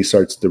 but then he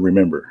starts to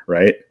remember,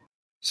 right?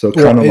 So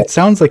kind of it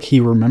sounds like he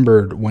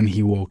remembered when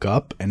he woke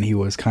up and he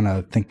was kind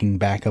of thinking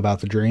back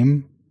about the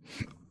dream.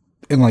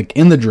 And like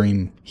in the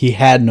dream, he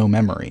had no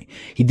memory.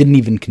 He didn't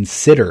even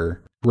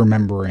consider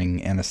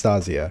remembering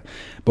Anastasia.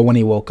 But when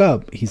he woke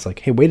up, he's like,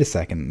 hey, wait a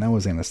second, that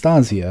was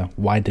Anastasia.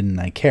 Why didn't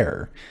I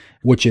care?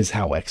 Which is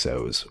how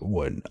exos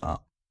would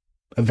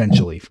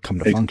eventually come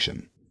to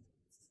function.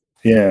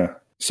 Yeah.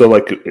 So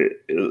like,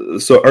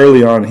 so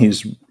early on,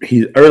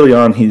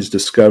 he's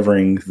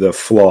discovering the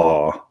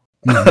flaw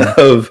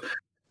of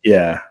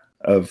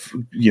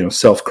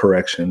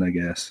self-correction, I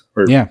guess,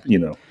 or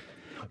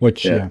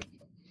which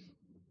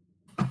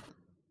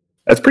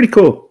that's pretty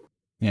cool.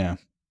 Yeah,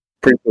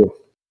 pretty cool.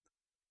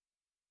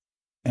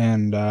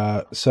 And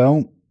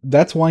so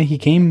that's why he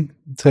came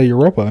to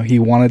Europa. He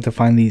wanted to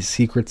find these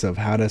secrets of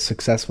how to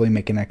successfully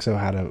make an exo,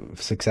 how to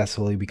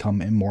successfully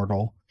become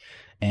immortal.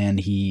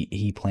 And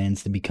he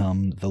plans to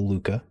become the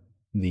Luca,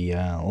 the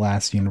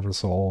last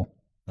universal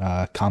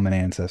common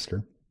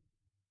ancestor.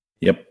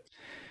 Yep.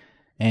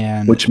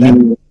 And which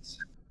means,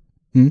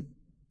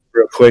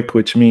 real quick,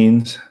 which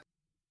means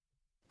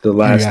the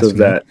last of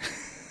that.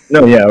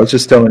 No, yeah, I was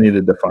just telling you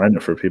to define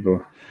it for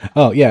people.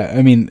 Oh yeah,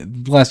 I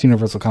mean, the last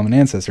universal common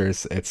ancestor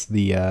is it's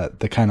the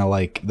kind of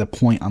like the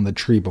point on the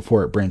tree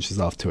before it branches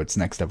off to its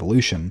next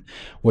evolution,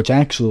 which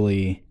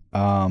actually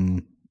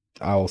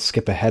I'll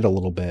skip ahead a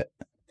little bit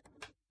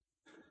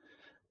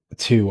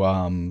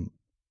to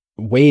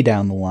way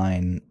down the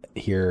line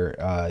here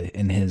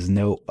in his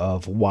note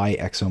of why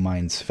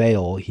exominds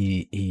fail.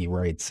 He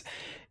writes,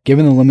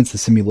 given the limits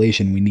of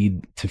simulation, we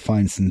need to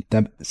find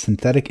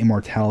synthetic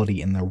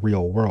immortality in the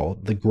real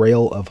world. The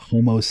grail of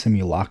Homo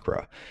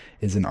simulacra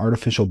is an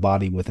artificial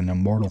body with an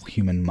immortal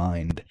human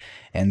mind.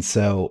 And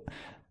so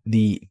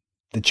the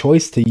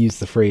choice to use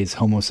the phrase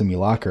Homo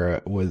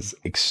simulacra was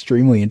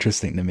extremely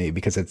interesting to me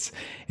because it's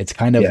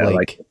kind of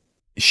like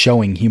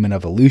showing human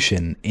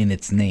evolution in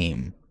its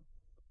name.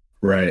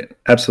 Right.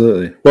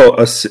 Absolutely. Well,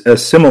 a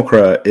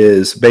simulacra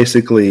is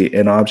basically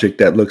an object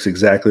that looks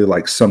exactly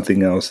like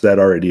something else that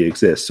already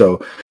exists.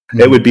 So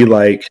it would be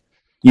like,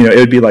 it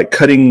would be like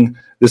cutting.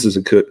 This is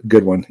a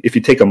good one. If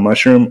you take a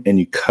mushroom and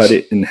you cut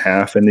it in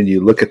half and then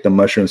you look at the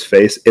mushroom's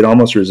face, it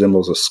almost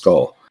resembles a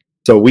skull.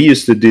 So we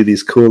used to do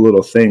these cool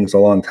little things a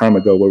long time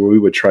ago where we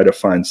would try to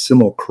find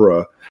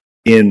simulacra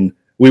we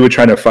would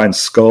try to find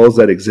skulls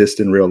that exist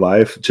in real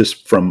life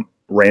just from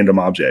random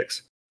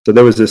objects. So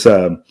there was this,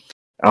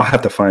 I'll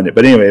have to find it.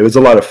 But anyway, it was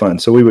a lot of fun.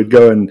 So we would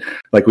go and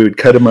we would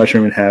cut a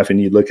mushroom in half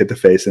and you'd look at the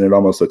face and it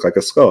almost looked like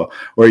a skull.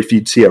 Or if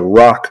you'd see a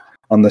rock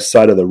on the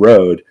side of the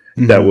road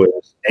that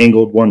was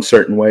angled one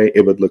certain way,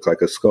 it would look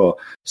like a skull.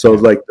 So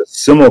like the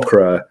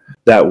simulacra,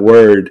 that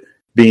word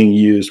being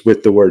used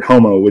with the word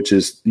homo, which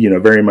is,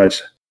 very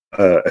much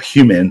a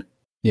human.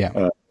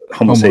 Yeah.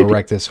 Homo sapien.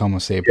 Erectus, Homo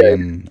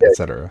sapien,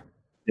 etc.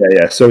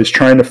 Yeah. So he's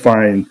trying to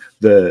find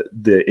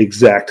the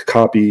exact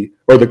copy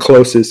or the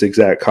closest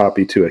exact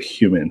copy to a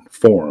human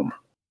form.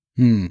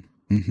 With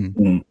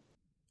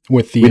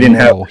the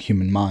immortal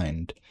human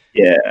mind.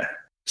 Yeah.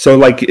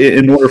 So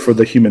in order for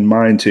the human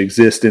mind to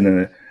exist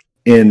in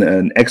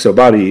an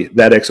exobody,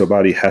 that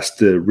exobody has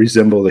to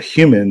resemble the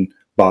human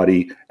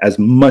body as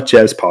much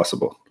as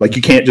possible. Like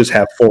you can't just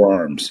have 4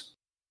 arms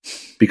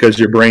because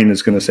your brain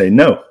is going to say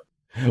no.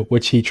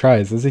 Which he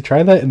tries. Does he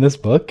try that in this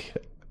book?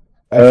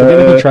 I forget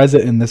if he tries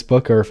it in this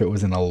book or if it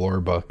was in a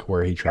lore book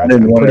where he tries it.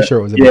 I'm pretty sure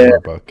it was in a lore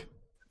book. I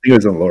think it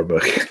was in a lore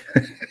book.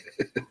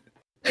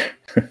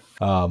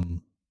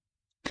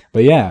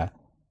 But yeah.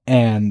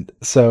 And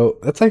so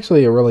that's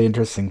actually a really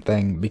interesting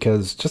thing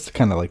because just to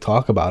kind of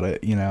talk about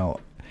it,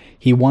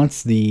 he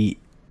wants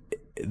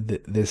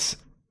this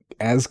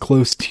as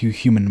close to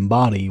human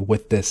body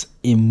with this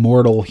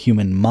immortal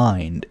human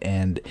mind,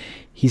 and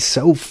he's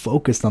so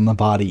focused on the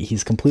body,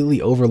 he's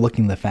completely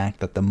overlooking the fact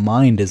that the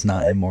mind is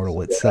not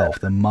immortal itself.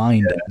 The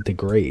mind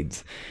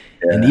degrades.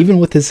 And even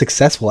with his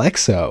successful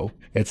exo,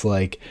 it's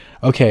like,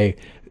 okay,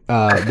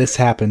 this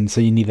happened,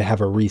 so you need to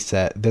have a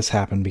reset. This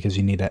happened because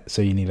you need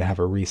to have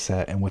a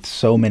reset. And with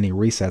so many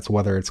resets,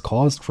 whether it's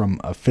caused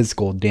from a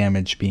physical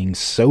damage being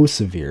so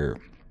severe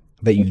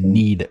that you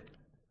need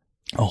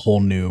a whole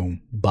new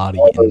body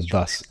and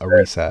thus a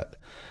reset.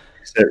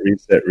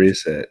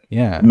 Reset.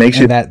 Yeah. Makes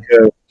you that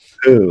go,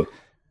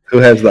 who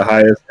has the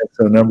highest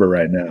exo number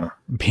right now?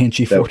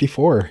 Banshee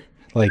 44.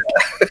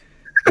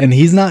 And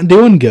he's not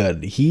doing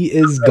good. He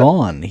is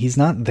gone. He's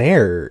not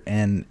there.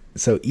 And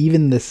so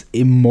even this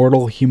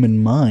immortal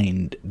human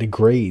mind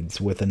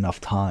degrades with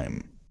enough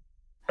time.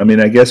 I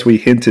mean, I guess we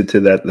hinted to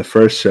that the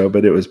first show,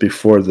 but it was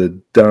before the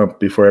dump,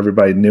 before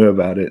everybody knew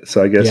about it.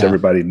 So I guess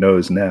everybody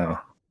knows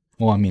now.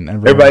 Well, I mean,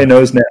 everybody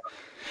knows now.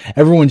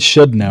 Everyone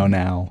should know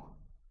now.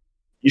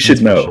 You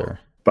should know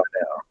by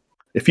now.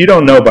 If you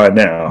don't know by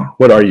now,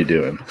 what are you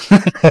doing?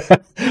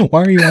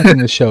 Why are you watching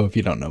the show if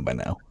you don't know by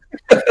now?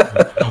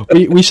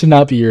 We should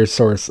not be your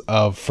source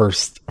of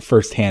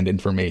first-hand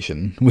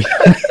information.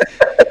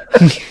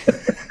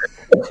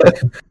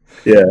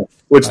 Yeah.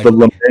 Which like, the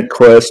Lament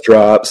quest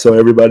drops, so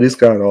everybody's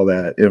got all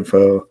that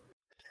info.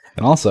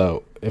 And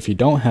also, if you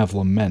don't have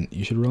Lament,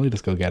 you should really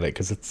just go get it,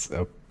 because it's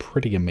a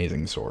pretty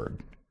amazing sword.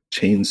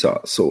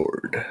 Chainsaw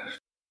sword.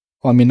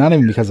 Well, I mean, not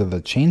even because of the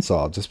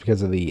chainsaw, just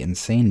because of the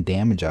insane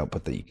damage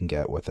output that you can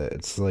get with it.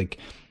 It's like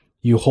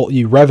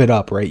you rev it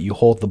up, right? You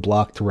hold the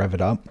block to rev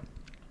it up,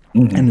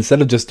 and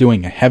instead of just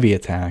doing a heavy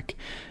attack,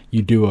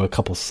 you do a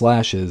couple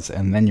slashes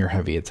and then your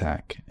heavy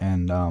attack,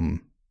 and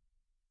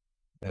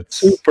it's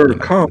super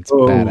combo. It's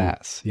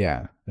badass.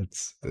 Yeah,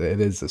 it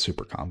is a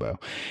super combo.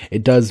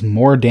 It does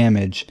more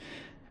damage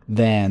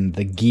than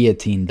the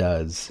guillotine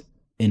does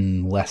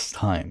in less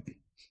time,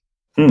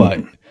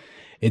 but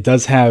it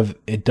does have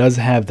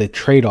the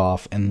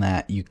trade-off in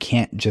that you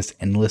can't just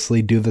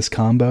endlessly do this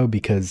combo,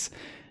 because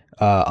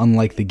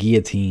unlike the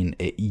guillotine,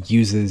 it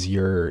uses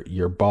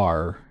your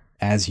bar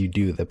as you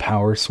do the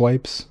power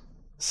swipes,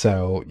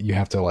 so you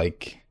have to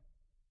like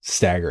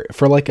stagger it.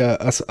 For like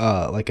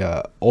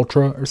a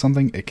ultra or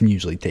something, it can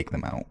usually take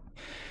them out,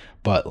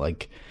 but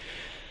like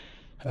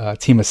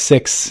team of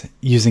 6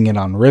 using it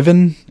on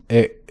Riven,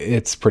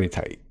 it's pretty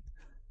tight.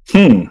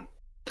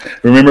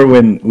 Remember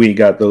when we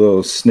got the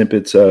little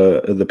snippets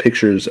of the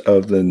pictures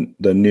of the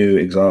new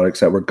exotics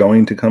that were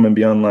going to come in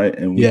Beyond Light,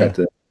 and we got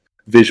to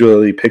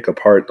visually pick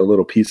apart the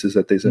little pieces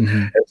that they said.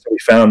 And so we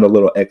found the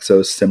little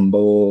exo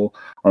symbol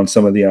on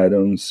some of the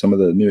items, some of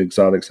the new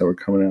exotics that were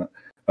coming out.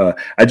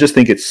 I just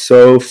think it's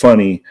so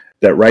funny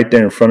that right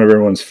there in front of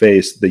everyone's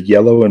face, the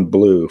yellow and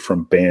blue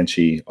from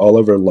Banshee all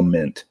over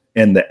Lament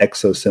and the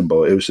exo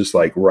symbol, it was just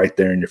like right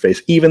there in your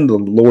face. Even the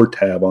lore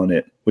tab on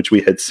it, which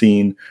we had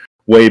seen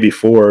way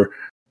before,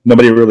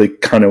 nobody really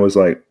kind of was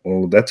like,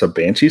 well, that's a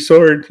Banshee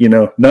sword?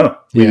 No.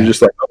 We were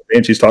just like, oh,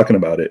 Banshee's talking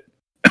about it.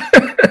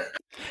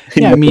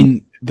 I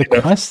mean, the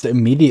quest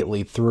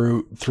immediately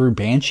threw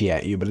Banshee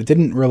at you, but it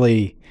didn't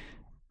really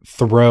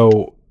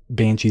throw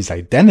Banshee's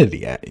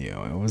identity at you.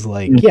 It was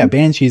like,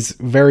 Banshee's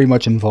very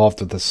much involved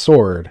with the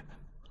sword,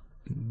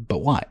 but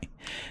why?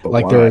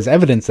 There is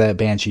evidence that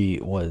Banshee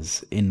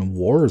was in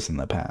wars in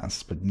the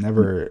past, but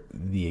never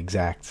the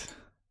exact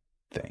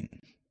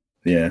thing.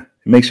 Yeah, it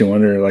makes you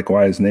wonder, like,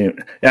 why his name.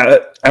 Yeah,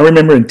 I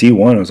remember in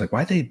D1, I was like,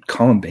 why they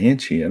call him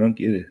Banshee? I don't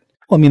get it.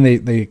 Well, I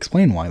mean, they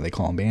explain why they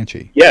call him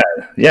Banshee. Yeah,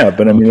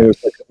 but I mean, it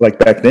was like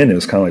back then, it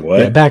was kind of like, what?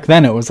 Yeah, back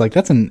then it was like,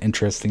 that's an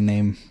interesting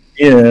name.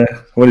 Yeah,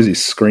 what does he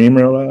scream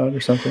real loud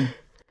or something?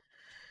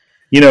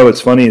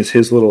 What's funny is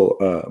his little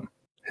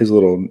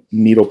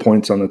needle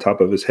points on the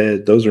top of his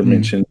head. Those are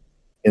mentioned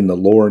in the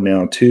lore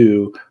now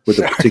too, with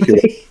a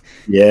particular.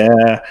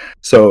 Yeah,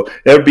 so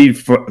it'd be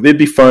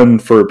fun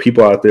for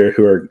people out there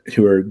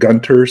who are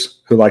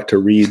gunters, who like to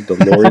read the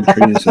lore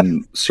entries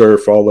and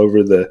surf all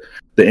over the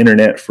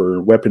internet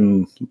for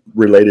weapon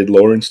related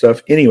lore and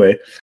stuff. Anyway,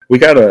 we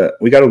got a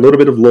little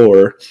bit of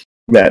lore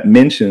that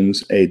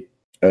mentions I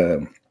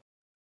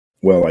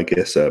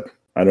guess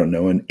I don't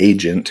know, an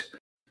agent,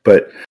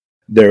 but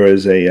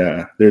there's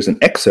an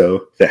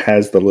exo that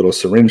has the little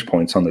syringe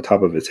points on the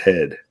top of its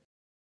head,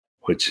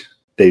 which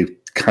they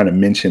kind of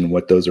mention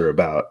what those are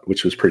about,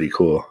 which was pretty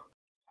cool.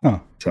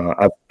 So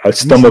I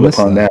stumbled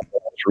upon that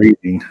when I was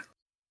reading.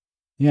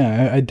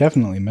 Yeah, I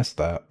definitely missed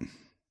that.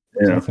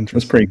 Yeah,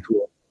 that's pretty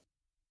cool.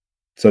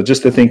 So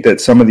just to think that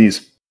some of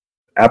these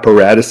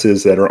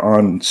apparatuses that are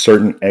on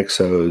certain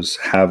exos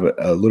have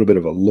a little bit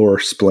of a lore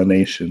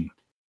explanation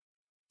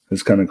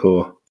is kind of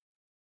cool.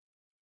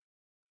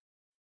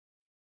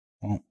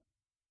 Well,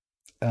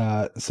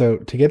 so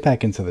to get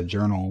back into the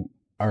journal,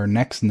 our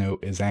next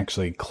note is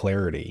actually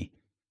clarity.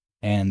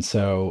 And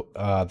so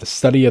the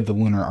study of the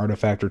lunar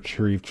artifact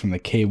retrieved from the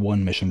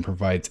K1 mission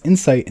provides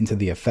insight into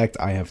the effect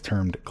I have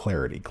termed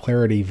clarity.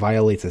 Clarity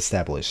violates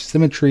established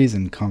symmetries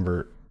and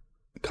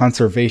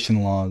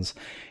conservation laws.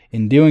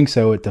 In doing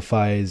so, it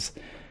defies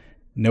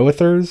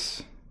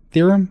Noether's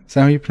theorem. Is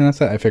that how you pronounce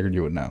that? I figured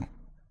you would know.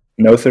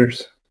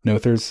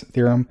 Noether's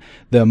theorem,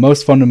 the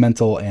most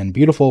fundamental and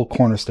beautiful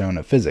cornerstone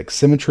of physics.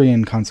 Symmetry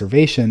and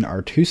conservation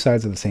are two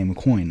sides of the same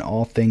coin.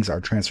 All things are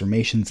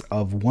transformations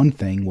of one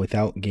thing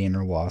without gain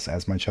or loss,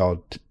 as my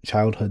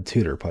childhood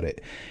tutor put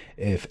it.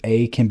 If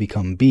A can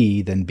become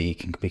B, then B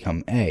can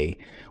become A.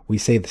 We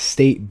say the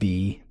state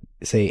B,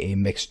 say a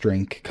mixed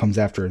drink, comes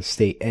after a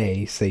state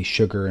A, say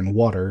sugar and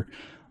water,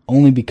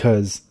 only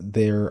because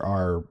there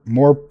are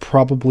more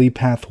probably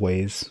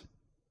pathways.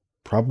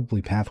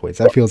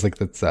 That feels like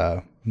that's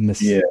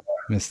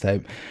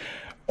mistype.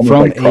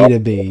 From like A to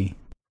B.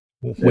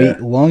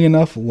 Wait long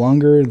enough,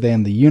 longer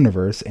than the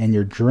universe, and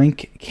your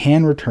drink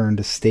can return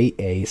to state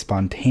A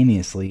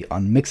spontaneously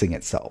unmixing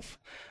itself.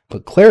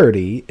 But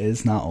clarity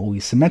is not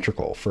always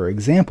symmetrical. For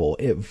example,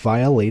 it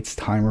violates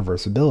time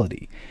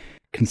reversibility.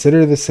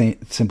 Consider the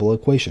simple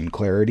equation,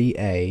 clarity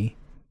A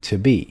to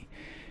B.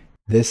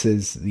 This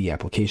is the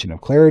application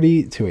of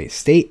clarity to a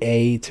state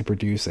A to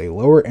produce a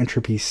lower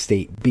entropy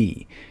state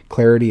B.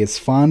 Clarity is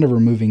fond of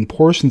removing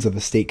portions of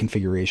the state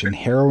configuration,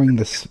 harrowing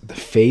the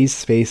phase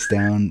space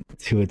down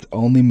to its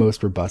only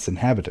most robust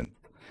inhabitant.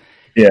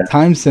 Yeah.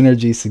 Time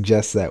synergy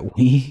suggests that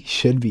we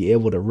should be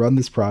able to run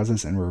this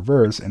process in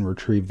reverse and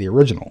retrieve the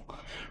original.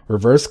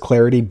 Reverse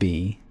clarity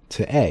B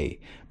to A,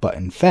 but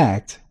in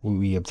fact,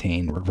 we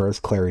obtain reverse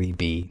clarity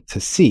B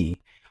to C,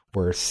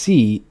 where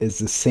C is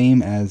the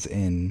same as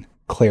in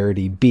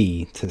clarity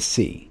B to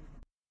C.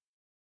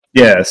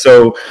 Yeah,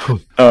 so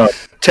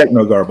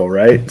technogarble,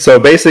 right? So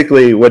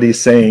basically what he's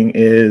saying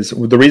is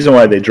the reason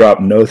why they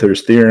dropped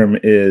Noether's theorem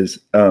is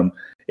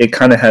it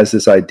kind of has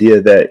this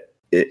idea that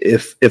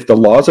if the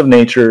laws of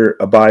nature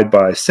abide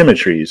by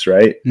symmetries,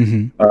 right,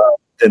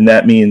 then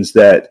that means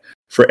that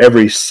for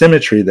every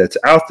symmetry that's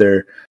out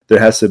there, there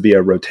has to be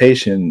a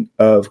rotation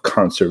of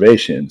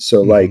conservation.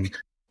 So like,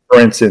 for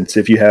instance,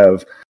 if you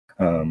have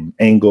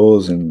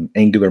angles and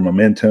angular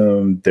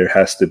momentum, there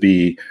has to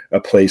be a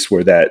place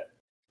where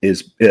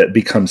it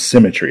becomes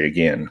symmetry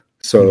again.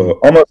 So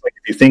almost like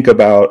if you think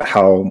about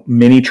how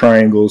many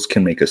triangles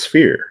can make a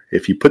sphere,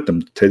 if you put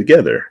them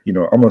together,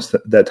 almost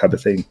that type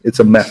of thing. It's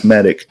a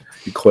mathematic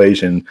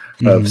equation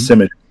of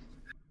symmetry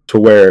to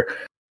where,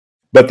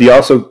 but the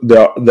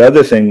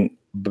other thing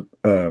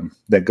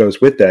that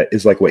goes with that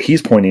is like what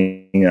he's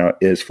pointing out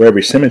is for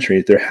every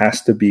symmetry, there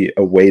has to be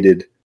a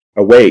weight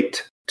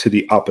to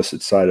the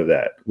opposite side of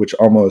that, which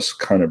almost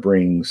kind of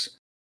brings,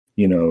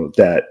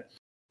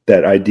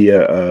 that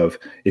idea of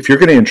if you're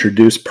going to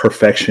introduce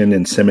perfection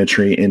and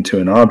symmetry into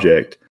an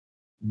object,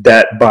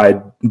 that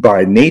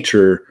by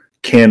nature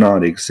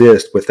cannot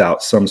exist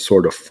without some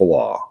sort of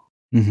flaw,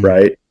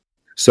 right?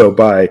 So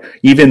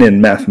even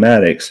in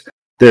mathematics,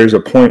 there's a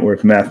point where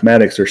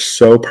mathematics are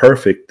so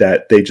perfect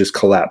that they just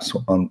collapse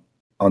on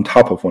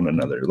top of one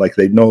another. Like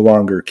they no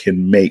longer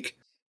can make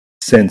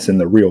sense in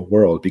the real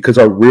world, because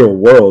our real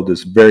world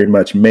is very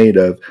much made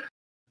of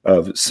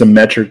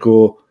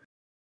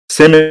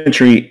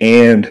symmetry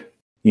and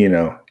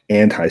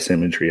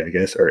anti-symmetry, I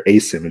guess, or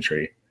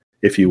asymmetry,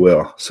 if you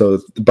will. So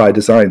by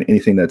design,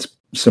 anything that's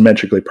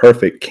symmetrically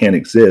perfect can't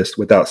exist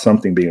without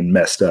something being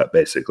messed up,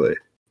 basically.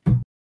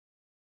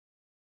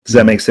 Does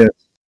that make sense?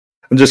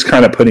 I'm just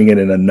kind of putting it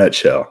in a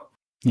nutshell.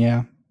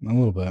 Yeah, a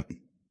little bit.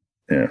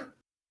 Yeah.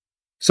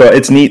 So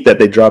it's neat that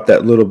they dropped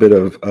that little bit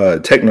of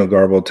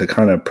technogarble to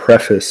kind of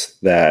preface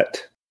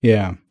that.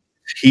 Yeah.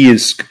 He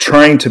is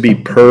trying to be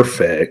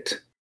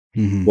perfect.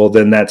 Well,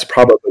 then that's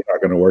probably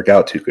not going to work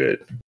out too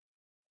good.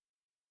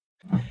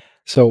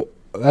 So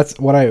that's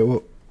what I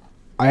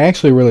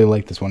actually really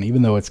like this one,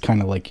 even though it's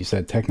kind of like you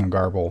said,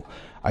 technogarble.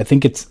 I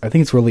think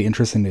it's really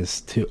interesting is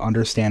to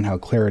understand how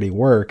clarity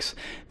works,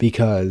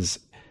 because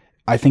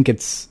I think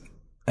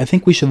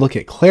we should look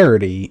at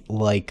clarity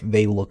like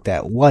they looked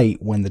at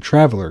light when the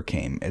Traveler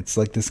came. It's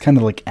like this kind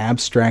of like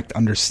abstract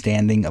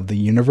understanding of the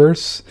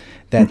universe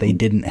that they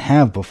didn't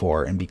have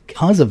before, and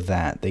because of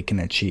that, they can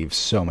achieve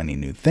so many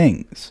new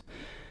things.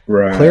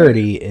 Right.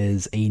 Clarity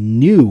is a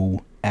new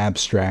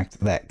abstract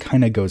that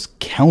kind of goes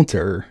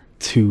counter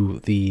to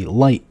the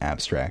light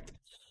abstract.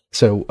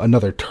 So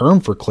another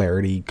term for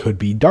clarity could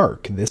be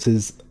dark. This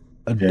is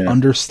an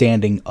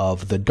understanding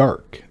of the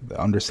dark, the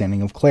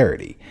understanding of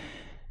clarity.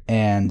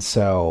 And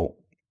so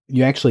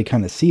you actually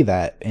kind of see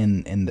that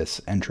in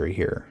this entry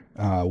here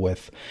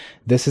with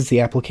this is the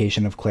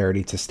application of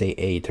clarity to state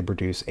A to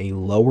produce a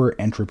lower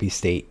entropy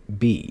state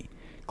B.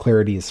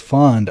 Clarity is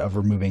fond of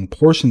removing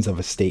portions of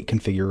a state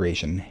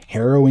configuration,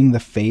 harrowing the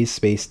phase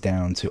space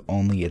down to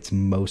only its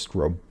most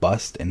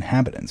robust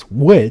inhabitants,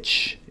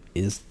 which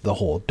is the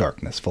whole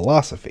darkness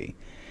philosophy.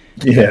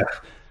 Yeah.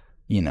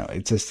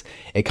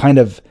 It kind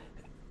of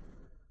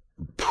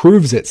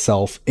proves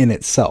itself in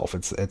itself.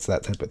 It's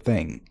that type of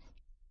thing.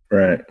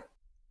 Right.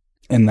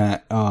 And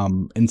that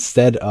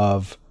instead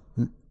of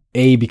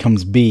A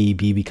becomes B,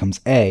 B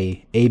becomes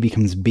A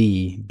becomes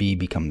B, B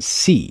becomes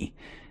C.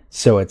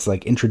 So it's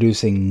like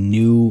introducing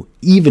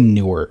even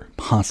newer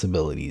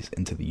possibilities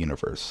into the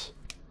universe.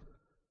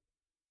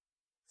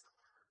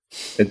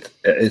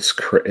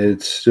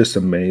 It's just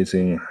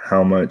amazing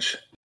how much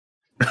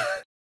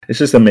it's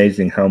just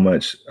amazing how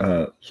much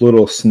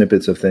little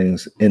snippets of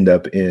things end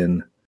up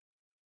in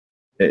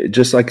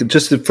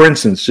for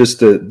instance,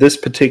 this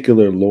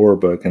particular lore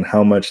book and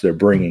how much they're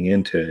bringing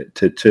into it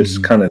to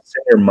just kind of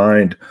set your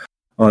mind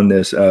on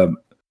this.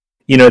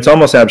 It's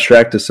almost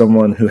abstract to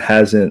someone who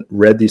hasn't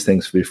read these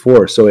things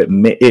before. So it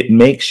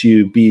makes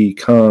you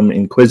become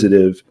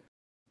inquisitive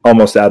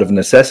almost out of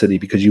necessity,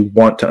 because you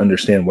want to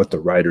understand what the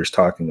writer's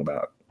talking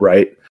about,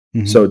 right?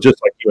 So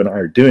just like you and I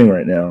are doing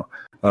right now,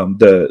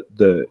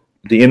 the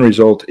end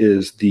result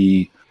is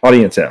the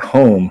audience at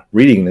home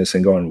reading this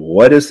and going,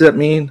 what does that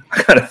mean?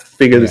 I gotta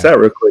figure this out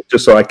real quick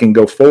just so I can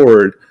go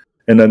forward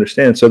and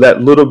understand. So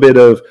that little bit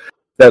of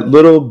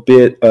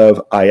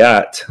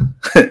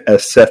ayat,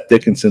 as Seth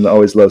Dickinson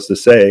always loves to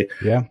say,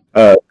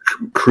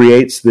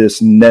 creates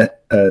this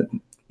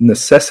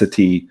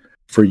necessity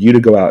for you to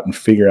go out and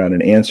figure out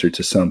an answer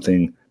to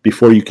something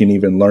before you can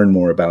even learn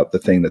more about the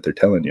thing that they're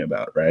telling you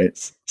about,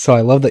 right? So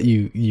I love that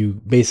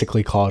you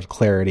basically called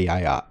clarity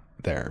ayat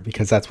there,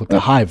 because that's what the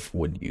Hive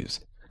would use.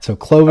 So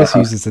Clovis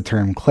uses the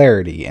term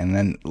clarity, and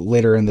then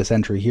later in this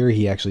entry here,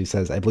 he actually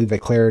says, I believe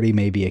that clarity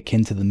may be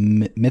akin to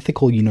the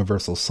mythical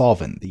universal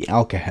solvent, the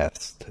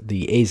alkahest,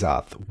 the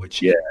azoth,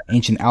 which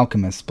ancient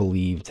alchemists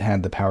believed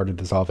had the power to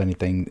dissolve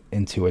anything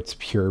into its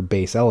pure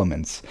base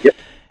elements. Yep.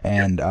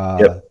 And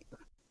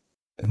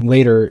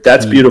later...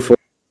 That's beautiful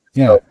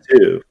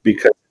too,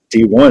 because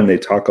D1, they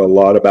talk a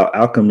lot about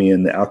alchemy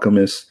and the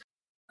alchemist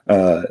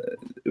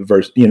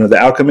verse, the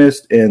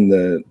alchemist and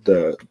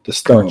the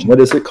stone. Merchant.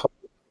 What is it called?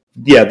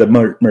 Yeah, the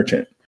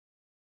merchant.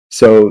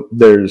 So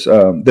there's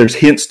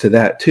hints to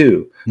that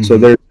too. Mm-hmm.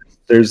 So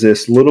there's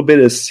this little bit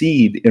of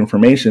seed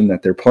information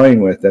that they're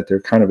playing with, that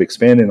they're kind of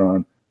expanding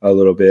on a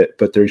little bit,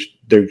 but they're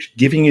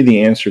giving you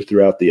the answer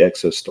throughout the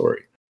Exos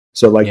story.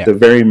 So like the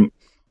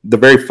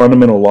very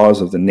fundamental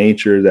laws of the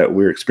nature that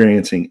we're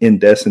experiencing in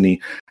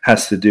Destiny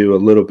has to do a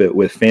little bit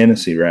with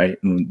fantasy, right?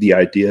 And the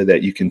idea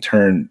that you can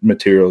turn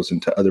materials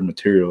into other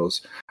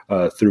materials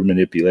through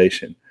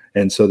manipulation.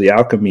 And so the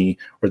alchemy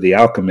or the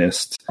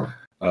alchemist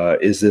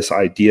is this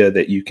idea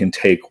that you can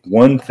take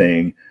one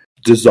thing,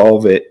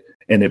 dissolve it,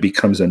 and it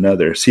becomes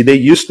another. See, they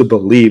used to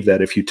believe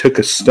that if you took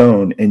a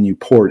stone and you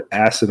poured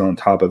acid on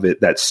top of it,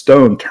 that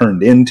stone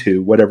turned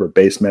into whatever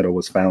base metal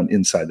was found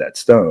inside that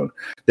stone.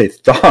 They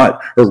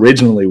thought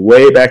originally,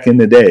 way back in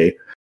the day,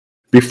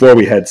 before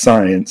we had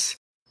science,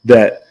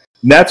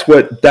 that's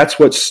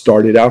what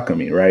started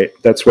alchemy, right?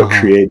 That's what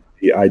created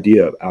the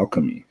idea of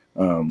alchemy.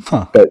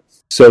 But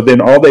so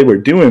then all they were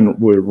doing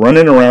were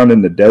running around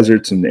in the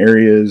deserts and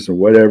areas or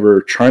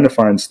whatever, trying to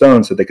find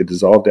stones that they could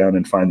dissolve down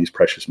and find these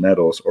precious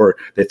metals, or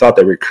they thought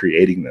they were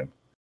creating them.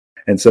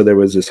 And so there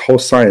was this whole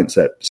science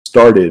that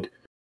started,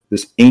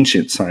 this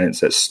ancient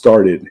science that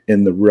started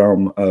in the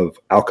realm of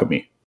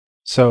alchemy.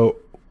 So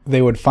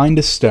they would find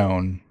a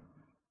stone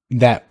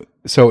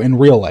so in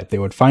real life, they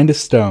would find a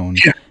stone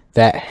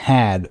that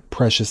had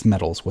precious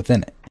metals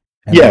within it.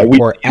 And they would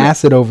pour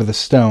acid over the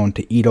stone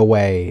to eat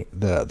away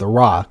the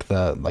rock,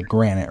 the like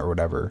granite or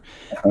whatever.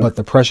 But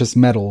the precious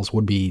metals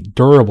would be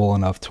durable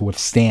enough to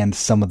withstand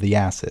some of the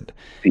acid.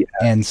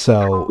 And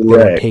so they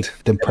would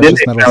take the precious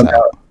metals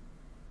out.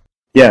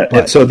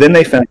 And so then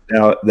they found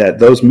out that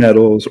those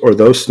metals or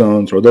those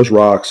stones or those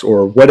rocks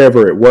or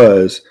whatever it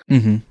was,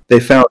 they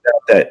found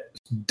out that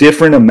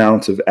different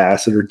amounts of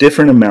acid or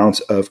different amounts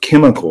of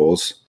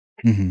chemicals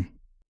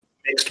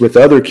mixed with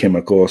other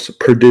chemicals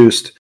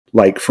produced.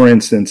 Like, for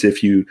instance,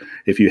 if you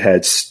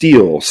had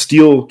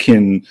steel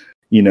can,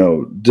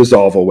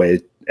 dissolve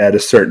away at a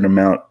certain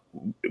amount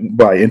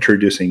by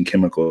introducing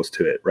chemicals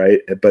to it,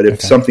 right? But if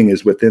something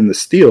is within the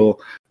steel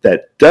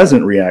that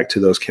doesn't react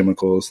to those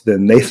chemicals,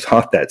 then they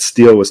thought that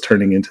steel was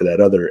turning into that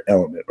other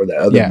element or that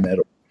other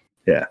metal.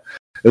 Yeah,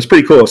 it was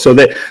pretty cool. So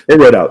they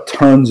wrote out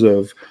tons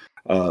of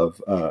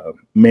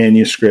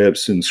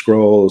manuscripts and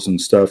scrolls and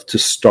stuff to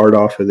start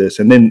off of this,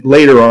 and then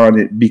later on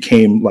it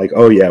became like,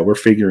 oh yeah, we're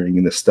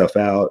figuring this stuff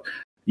out,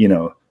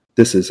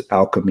 this is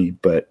alchemy,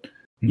 but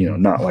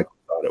not like we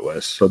thought it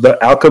was. So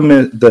the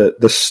alchemy,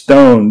 the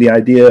stone, the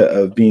idea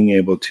of being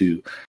able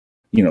to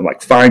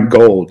like find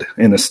gold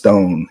in a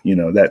stone,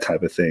 that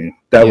type of thing,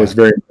 that was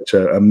very much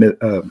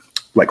a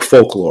like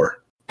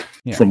folklore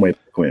from way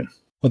back when.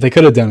 What they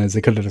could have done is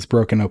they could have just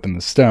broken open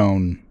the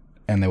stone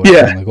and they would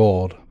have found the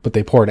gold, but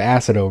they poured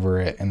acid over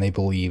it, and they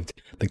believed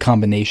the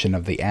combination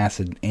of the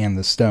acid and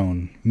the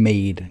stone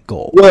made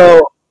gold.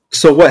 Well,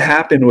 so what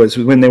happened was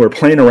when they were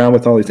playing around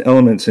with all these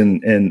elements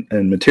and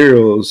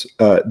materials,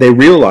 they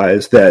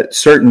realized that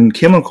certain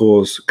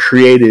chemicals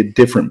created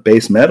different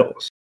base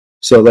metals.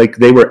 So like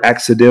they were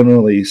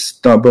accidentally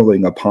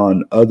stumbling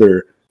upon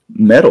other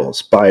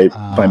metals by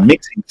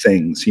mixing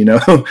things,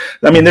 I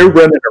mean, they're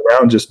running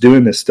around just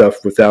doing this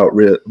stuff without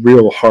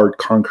real hard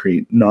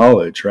concrete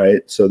knowledge,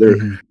 right? So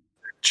they're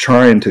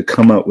trying to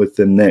come up with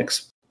the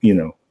next,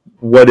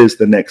 what is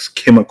the next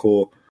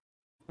chemical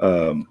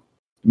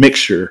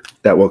mixture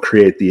that will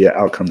create the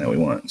outcome that we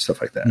want, stuff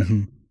like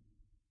that.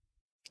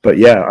 But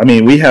yeah, I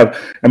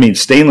mean,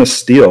 stainless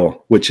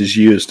steel, which is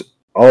used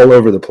all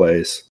over the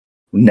place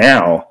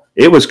now,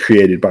 it was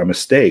created by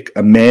mistake.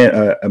 A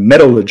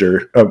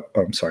metallurgist.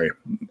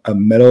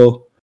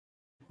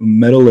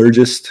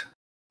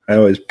 I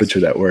always butcher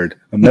that word.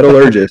 A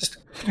metallurgist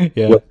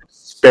was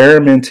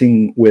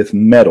experimenting with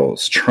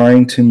metals,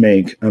 trying to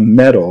make a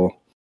metal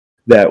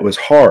that was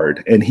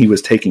hard. And he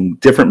was taking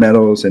different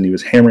metals and he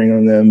was hammering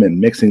on them and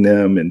mixing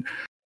them and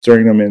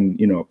throwing them in,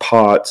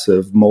 pots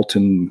of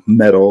molten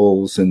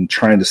metals and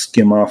trying to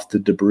skim off the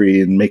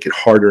debris and make it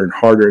harder and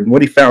harder. And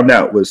what he found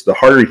out was the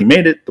harder he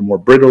made it, the more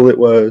brittle it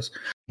was.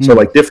 So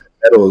like different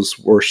metals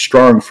were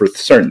strong for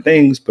certain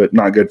things, but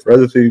not good for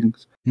other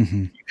things. You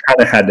kind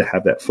of had to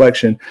have that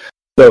flexion.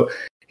 So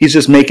he's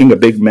just making a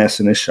big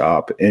mess in his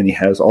shop, and he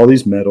has all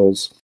these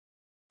metals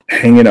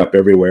hanging up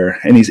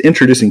everywhere, and he's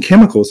introducing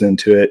chemicals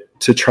into it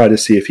to try to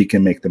see if he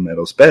can make the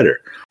metals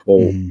better.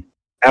 Well,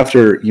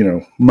 after,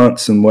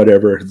 months and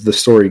whatever the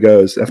story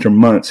goes, after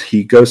months,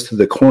 he goes to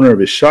the corner of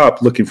his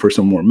shop looking for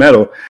some more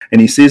metal,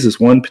 and he sees this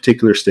one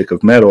particular stick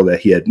of metal that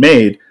he had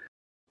made,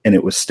 and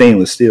it was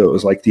stainless steel. It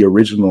was like the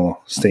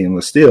original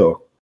stainless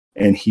steel.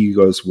 And he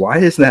goes, why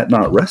is that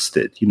not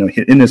rusted? You know,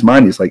 in his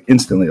mind, he's like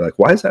instantly like,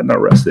 why is that not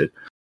rusted?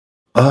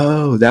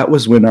 Oh, that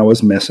was when I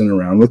was messing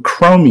around with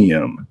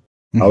chromium.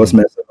 I was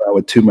messing around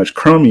with too much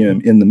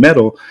chromium in the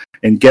metal.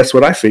 And guess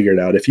what I figured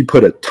out? If you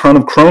put a ton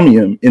of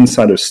chromium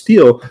inside of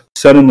steel,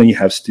 suddenly you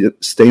have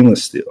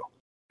stainless steel.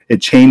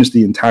 It changed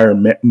the entire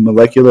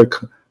molecular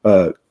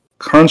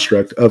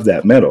construct of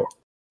that metal.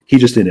 He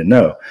just didn't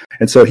know.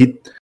 And so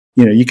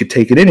you could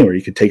take it anywhere.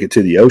 You could take it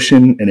to the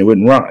ocean and it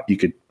wouldn't rot. You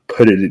could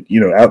put it,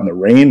 out in the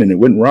rain and it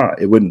wouldn't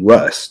rot. It wouldn't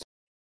rust.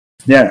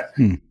 Yeah.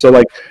 So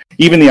like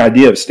even the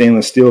idea of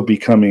stainless steel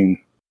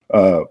becoming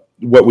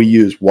what we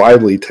use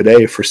widely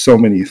today for so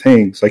many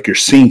things, like your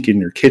sink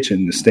in your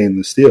kitchen is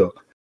stainless steel.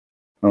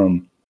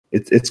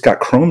 It's got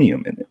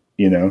chromium in it,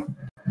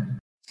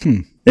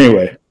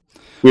 Anyway,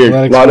 weird.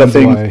 A lot of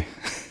things.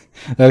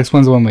 That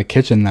explains why my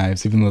kitchen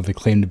knives, even though they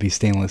claim to be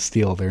stainless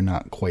steel, they're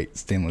not quite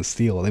stainless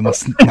steel. They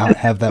must not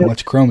have that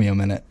much chromium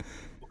in it.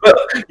 Well,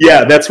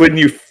 yeah, that's when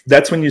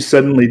you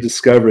suddenly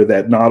discover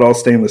that not all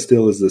stainless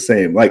steel is the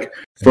same. Like,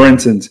 for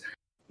instance,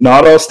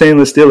 not all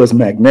stainless steel is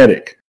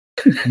magnetic.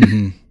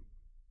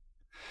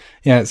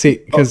 Yeah, see,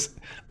 because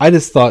I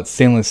just thought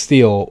stainless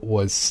steel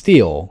was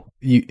steel.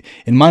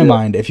 In my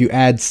mind, if you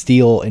add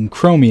steel and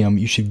chromium,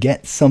 you should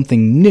get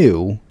something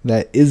new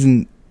that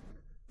isn't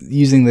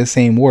using the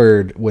same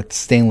word with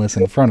stainless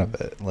in front of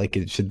it. Like,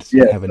 it should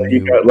have a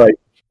new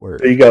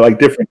word. You got like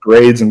different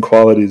grades and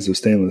qualities of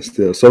stainless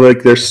steel. So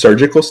like there's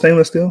surgical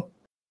stainless steel,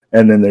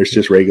 and then there's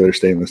just regular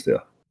stainless steel.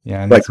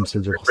 Yeah, I need some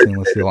surgical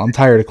stainless steel. I'm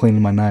tired of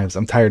cleaning my knives.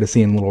 I'm tired of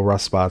seeing little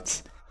rust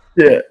spots.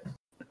 Yeah.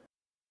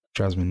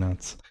 Drives me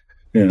nuts.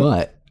 Yeah.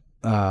 But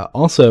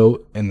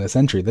also in this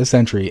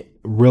entry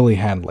really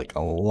had like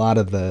a lot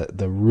of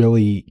the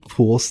really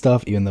cool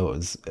stuff, even though it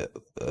was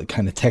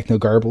kind of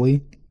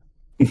techno-garbly,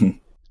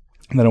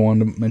 that I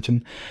wanted to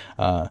mention.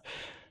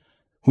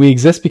 We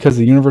exist because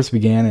the universe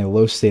began in a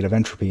low state of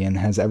entropy and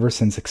has ever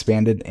since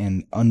expanded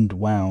and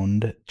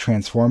unwound,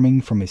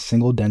 transforming from a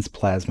single dense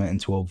plasma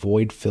into a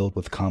void filled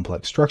with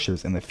complex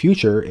structures. In the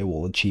future, it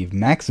will achieve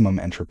maximum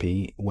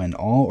entropy when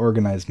all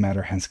organized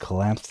matter has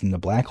collapsed into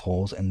black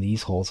holes and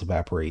these holes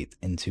evaporate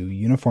into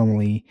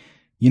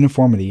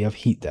uniformity of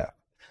heat death.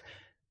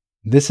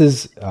 This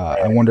is,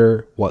 I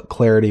wonder what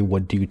clarity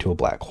would do to a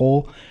black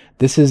hole.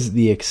 This is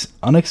the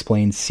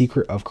unexplained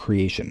secret of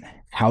creation.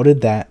 How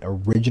did that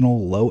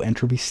original low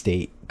entropy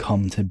state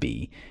come to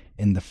be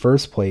in the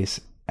first place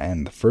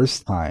and the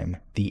first time,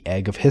 the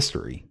egg of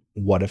history?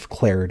 What if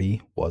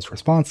clarity was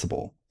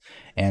responsible?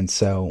 And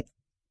so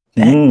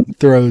that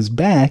throws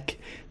back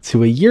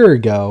to a year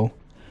ago.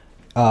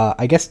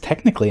 I guess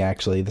technically,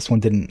 actually, this one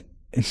didn't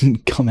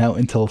come out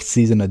until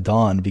Season of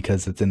Dawn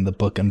because it's in the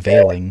book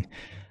Unveiling,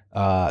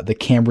 the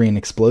Cambrian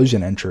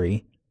explosion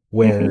entry,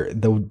 where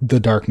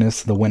the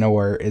darkness, the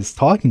winnower, is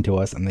talking to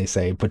us, and they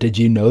say, but did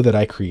you know that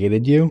I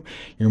created you?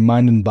 Your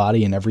mind and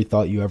body and every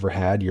thought you ever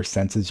had, your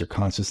senses, your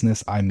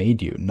consciousness, I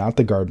made you, not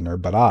the gardener,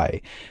 but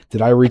I.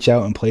 Did I reach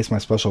out and place my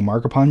special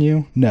mark upon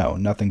you? No,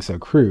 nothing so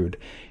crude.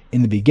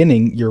 In the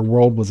beginning, your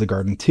world was a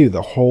garden too.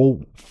 The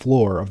whole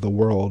floor of the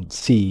world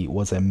sea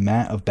was a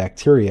mat of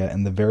bacteria,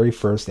 and the very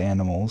first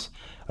animals,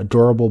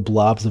 adorable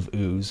blobs of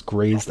ooze,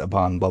 grazed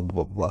upon blah,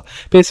 blah, blah, blah.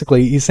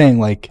 Basically, he's saying,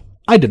 like,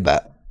 I did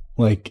that.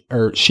 Like,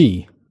 or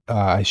she,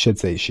 I should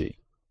say she,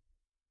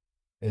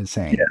 is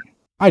saying,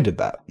 I did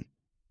that.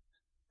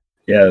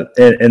 Yeah,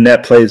 and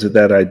that plays with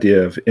that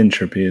idea of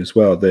entropy as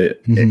well, the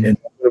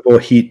inevitable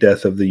heat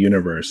death of the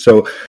universe.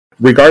 So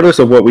regardless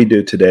of what we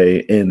do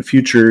today, in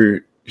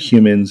future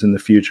humans in the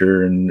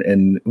future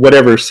and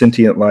whatever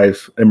sentient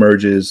life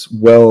emerges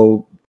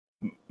well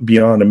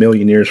beyond 1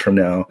 million years from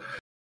now,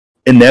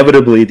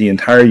 inevitably the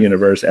entire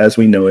universe as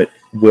we know it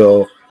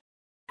will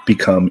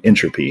become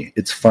entropy,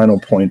 its final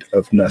point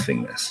of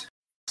nothingness.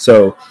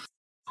 So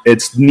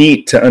it's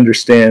neat to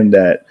understand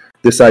that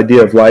this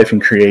idea of life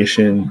and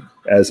creation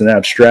as an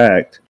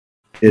abstract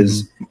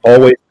is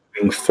always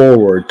moving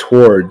forward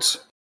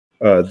towards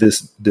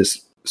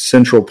this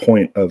central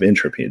point of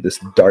entropy, this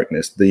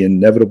darkness, the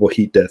inevitable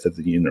heat death of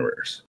the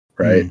universe,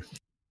 right?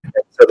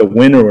 So the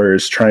winnower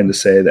is trying to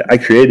say that I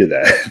created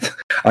that.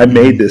 I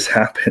made this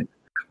happen,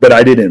 but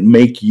I didn't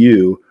make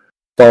you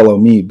follow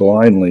me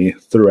blindly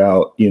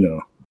throughout,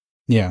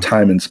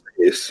 time and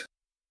space.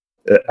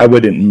 I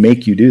wouldn't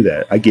make you do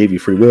that. I gave you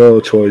free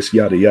will, choice,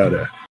 yada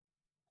yada.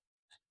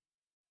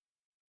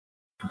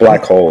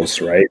 Black holes,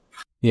 right?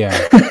 Yeah.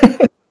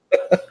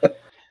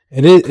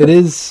 It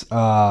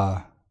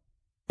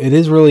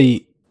is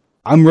really,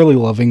 I'm really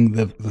loving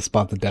the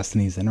spot that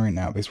Destiny's in right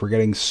now, because we're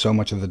getting so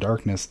much of the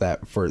darkness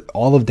that for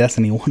all of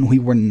Destiny 1 we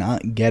were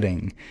not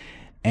getting.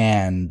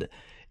 And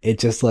it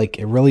just like,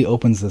 it really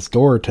opens this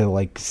door to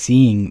like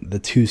seeing the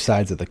two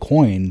sides of the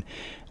coin,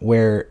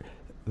 where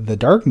the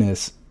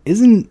darkness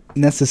isn't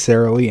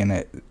necessarily,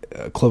 and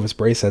Clovis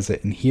Bray says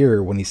it in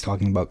here when he's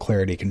talking about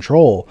clarity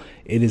control,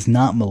 it is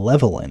not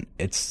malevolent.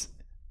 It's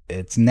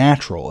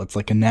natural. It's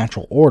like a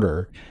natural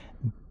order.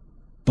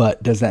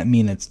 But does that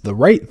mean it's the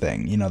right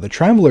thing? You know, the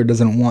traveler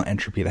doesn't want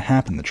entropy to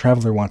happen. The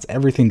traveler wants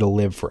everything to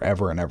live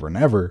forever and ever and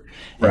ever,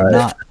 and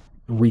not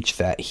reach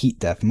that heat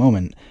death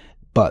moment.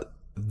 But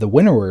the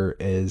winnower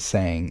is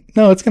saying,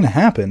 no, it's going to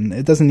happen.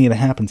 It doesn't need to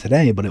happen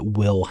today, but it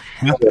will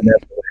happen.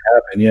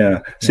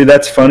 Yeah. See,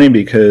 that's funny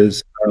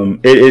because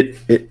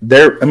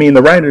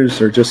the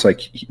writers are just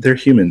like, they're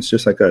humans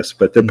just like us,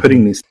 but they're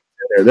putting these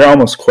in there. They're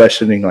almost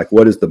questioning, like,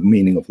 what is the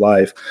meaning of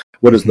life?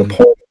 What is the point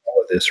of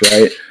all of this,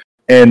 right?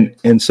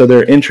 And so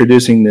they're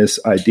introducing this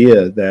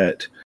idea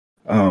that,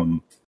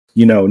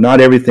 not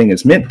everything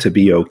is meant to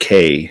be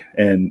okay.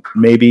 And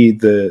maybe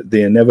the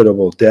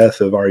inevitable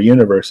death of our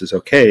universe is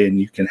okay. And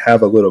you can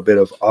have a little bit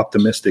of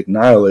optimistic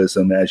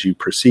nihilism as you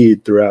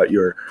proceed throughout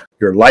your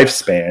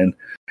lifespan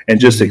and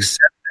just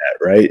accept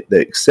that, right?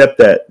 They accept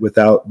that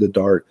without the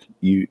dark,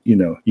 you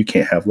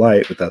can't have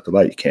light. Without the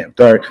light, you can't have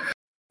dark.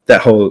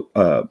 That whole,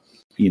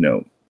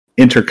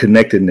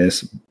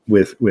 interconnectedness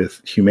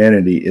with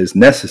humanity is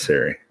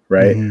necessary.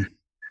 Right. Mm-hmm.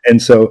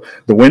 And so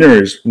the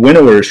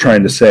winnower is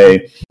trying to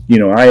say,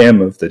 I am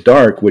of the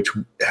dark, which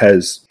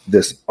has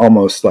this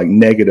almost like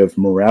negative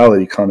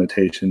morality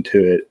connotation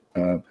to it.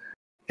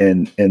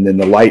 And then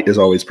the light is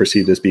always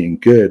perceived as being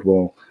good.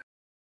 Well,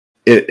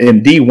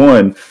 in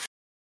D1,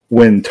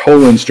 when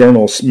Toland's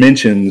journal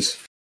mentions,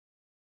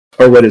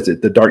 or what is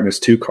it? The Darkness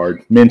 2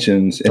 card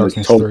mentions,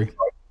 Darkness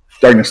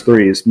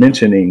 3 is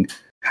mentioning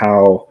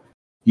how,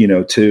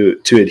 to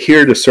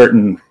adhere to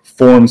certain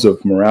forms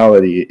of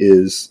morality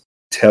is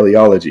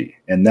teleology,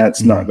 and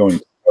that's not going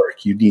to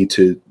work. You need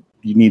to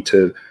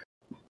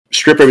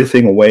strip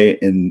everything away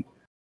and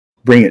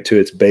bring it to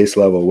its base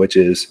level, which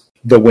is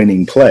the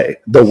winning play,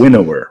 the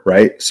winnower,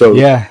 right? So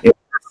in order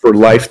for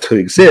life to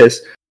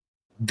exist,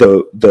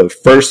 the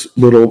first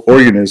little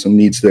organism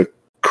needs to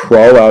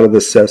crawl out of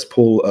the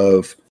cesspool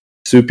of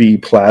soupy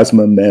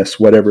plasma mess,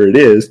 whatever it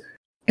is,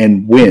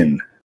 and win.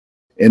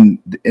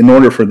 And in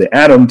order for the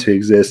atom to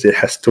exist, it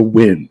has to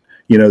win.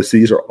 So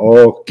these are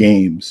all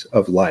games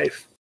of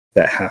life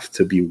that have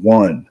to be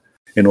won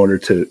in order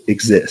to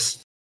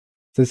exist.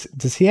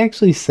 Does he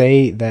actually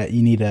say that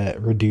you need to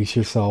reduce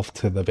yourself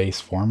to the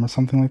base form or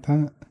something like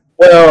that?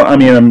 Well, I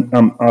mean,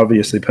 I'm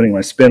obviously putting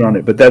my spin on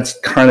it, but that's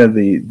kind of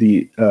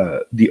the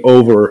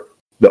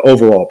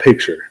overall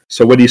picture.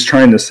 So what he's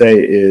trying to say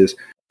is,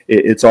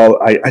 it's all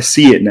I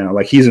see it now.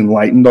 Like, he's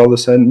enlightened all of a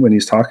sudden when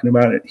he's talking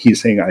about it.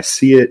 He's saying, I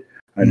see it,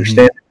 I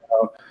understand it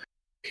now.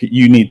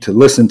 You need to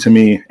listen to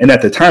me. And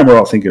at the time, we're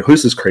all thinking,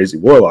 who's this crazy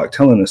warlock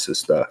telling us this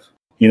stuff?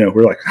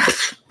 We're like,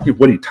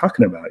 what are you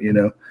talking about?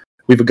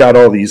 We've got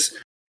all these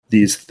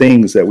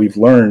things that we've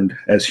learned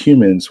as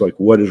humans, like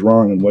what is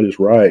wrong and what is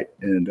right.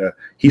 And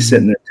he's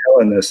sitting there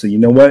telling us, you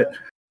know what?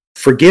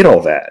 Forget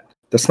all that.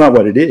 That's not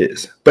what it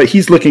is. But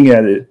he's looking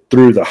at it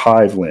through the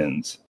hive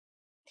lens,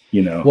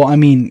 Well, I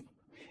mean,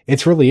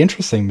 it's really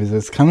interesting because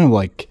it's kind of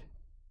like,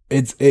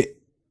 it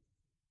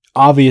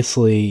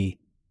obviously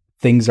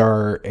things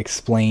are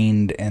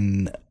explained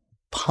and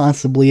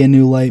possibly a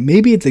new light.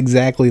 Maybe it's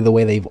exactly the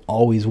way they've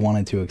always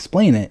wanted to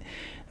explain it,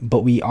 but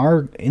we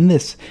are in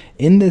this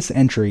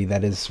entry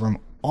that is from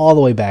all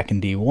the way back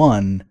in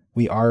D1.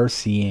 We are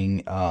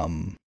seeing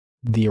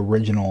the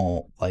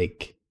original,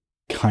 like,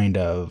 kind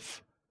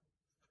of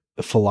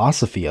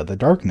philosophy of the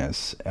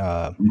darkness.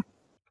 I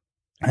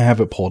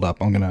have it pulled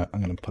up. I'm gonna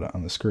put it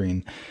on the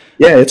screen.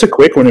 Yeah, it's a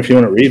quick one if you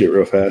want to read it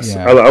real fast.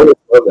 Yeah. I would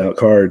love that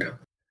card.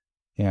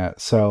 Yeah.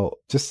 So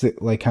just to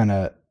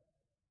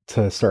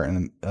start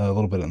a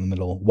little bit in the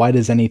middle. Why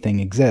does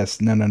anything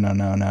exist?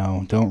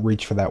 No. Don't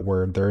reach for that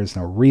word. There is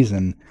no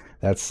reason.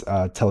 That's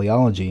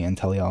teleology, and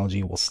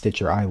teleology will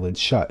stitch your eyelids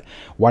shut.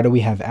 Why do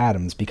we have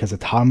atoms? Because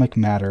atomic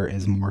matter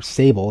is more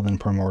stable than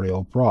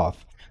primordial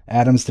broth.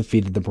 Atoms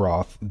defeated the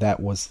broth. That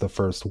was the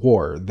first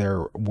war.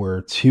 There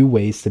were two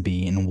ways to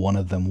be, and one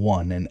of them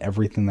won, and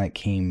everything that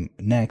came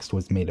next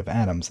was made of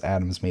atoms.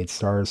 Atoms made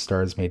stars,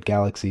 stars made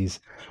galaxies.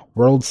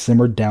 Worlds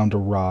simmered down to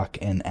rock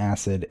and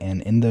acid,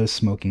 and in those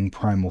smoking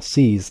primal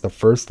seas, the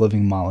first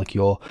living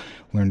molecule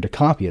learned to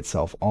copy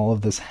itself. All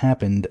of this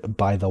happened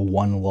by the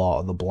one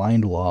law, the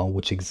blind law,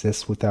 which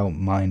exists without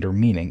mind or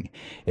meaning.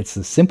 It's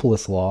the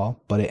simplest law,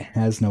 but it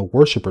has no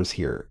worshippers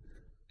here.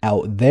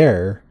 Out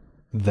there,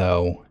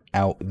 though,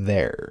 out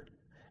there.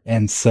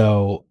 And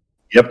so,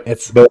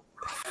 it's...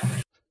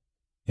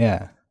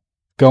 Yeah.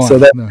 Go on. So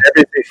that's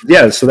everything.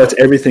 Yeah, so that's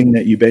everything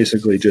that you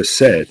basically just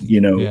said.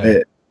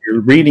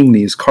 You're reading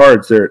these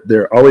cards,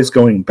 they're always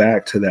going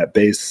back to that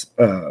base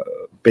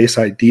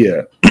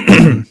idea.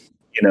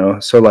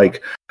 So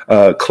like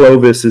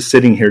Clovis is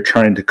sitting here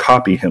trying to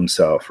copy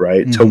himself,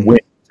 right? To win,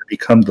 to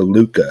become the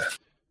Luca,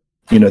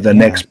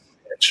 next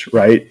bitch,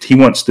 right? He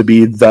wants to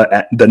be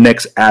the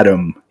next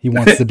Adam. He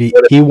wants to be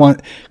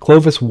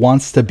Clovis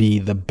wants to be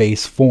the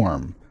base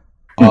form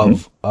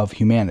of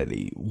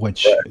humanity,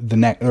 which the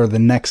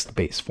next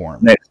base form.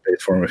 Next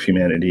base form of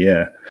humanity,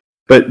 yeah.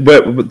 But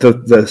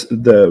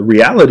the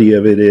reality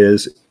of it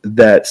is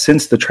that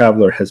since the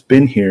Traveler has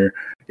been here,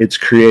 it's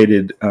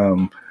created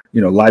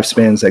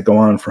lifespans that go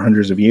on for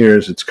hundreds of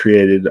years. It's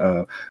created,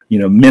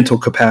 mental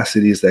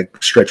capacities that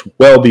stretch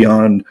well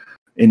beyond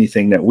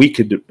anything that we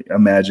could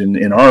imagine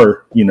in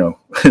our,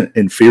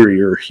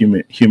 inferior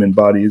human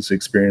bodies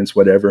experience,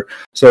 whatever.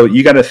 So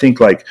you got to think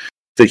like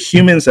the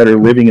humans that are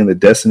living in the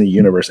Destiny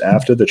universe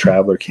after the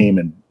Traveler came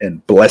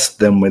and blessed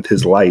them with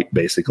his light,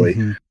 basically,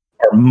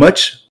 are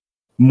much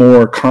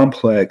more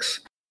complex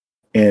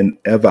and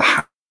of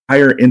a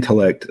higher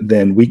intellect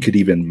than we could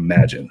even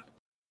imagine.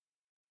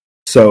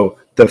 So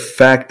the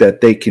fact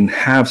that they can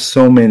have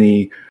so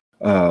many,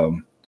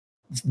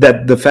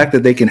 the fact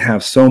that they can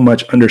have so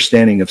much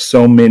understanding of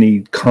so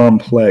many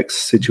complex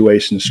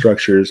situations,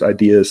 structures,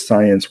 ideas,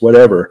 science,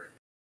 whatever,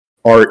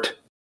 art,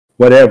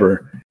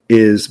 whatever,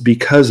 is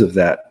because of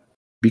that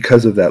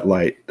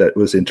light that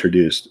was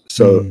introduced.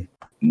 So,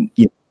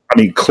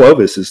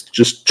 Clovis is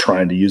just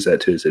trying to use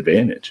that to his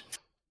advantage.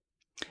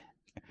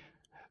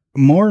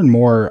 More and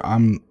more,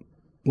 I'm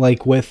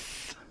like I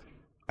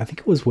think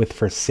it was with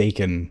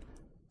Forsaken,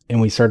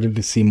 and we started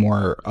to see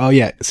more. Oh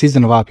yeah,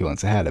 Season of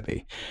Opulence. It had to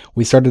be.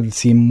 We started to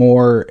see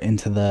more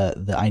into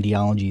the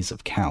ideologies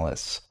of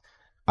Callus.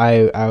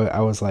 I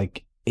was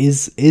like,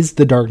 is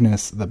the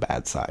darkness the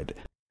bad side?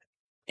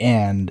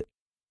 And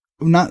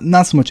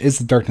not so much is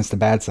the darkness the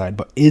bad side,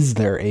 but is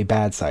there a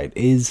bad side?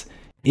 Is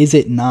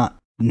it not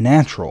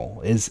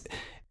natural?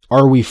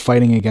 Are we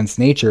fighting against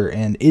nature?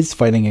 And is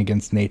fighting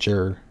against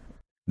nature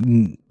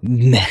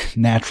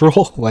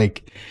natural?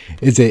 Like,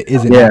 is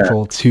it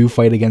natural to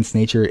fight against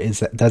nature?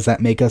 Does that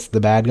make us the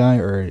bad guy,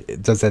 or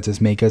does that just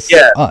make us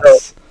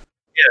us?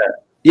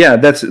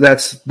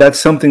 That's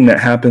something that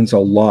happens a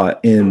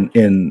lot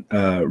in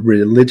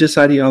religious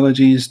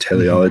ideologies,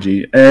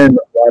 teleology, and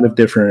a lot of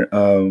different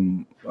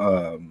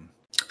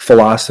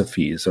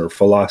philosophies or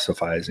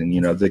philosophizing.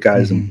 The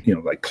guys in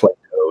like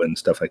Plato and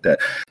stuff like that.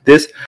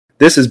 This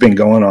has been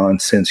going on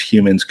since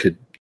humans could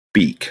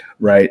speak,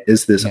 right?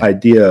 Is this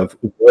idea of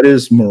what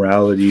is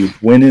morality?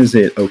 When is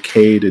it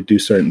okay to do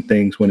certain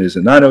things? When is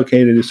it not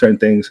okay to do certain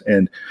things?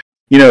 And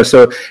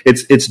so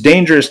it's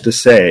dangerous to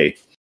say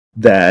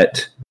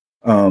that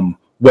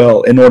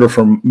in order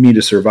for me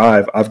to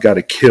survive, I've got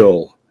to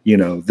kill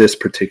this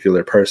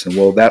particular person.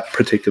 Well, that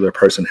particular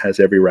person has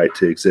every right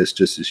to exist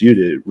just as you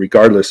do,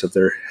 regardless of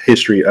their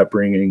history,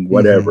 upbringing,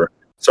 whatever.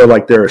 So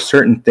like there are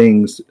certain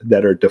things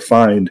that are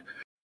defined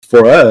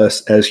for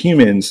us as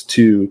humans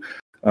to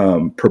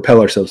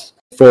propel ourselves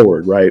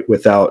forward, right?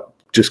 Without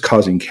just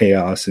causing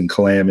chaos and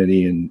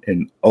calamity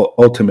and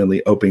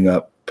ultimately opening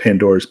up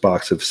Pandora's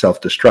box of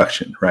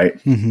self-destruction,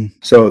 right?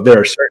 So there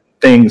are certain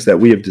things that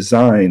we have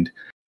designed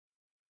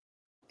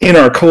in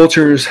our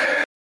cultures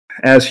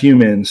as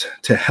humans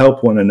to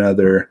help one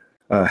another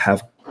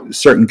have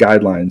certain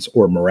guidelines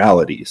or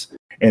moralities.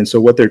 And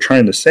so what they're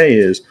trying to say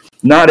is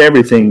not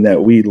everything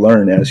that we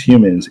learn as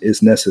humans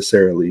is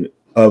necessarily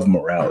of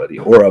morality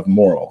or of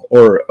moral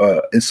or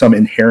some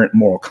inherent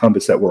moral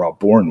compass that we're all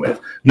born with.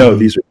 No,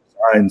 these are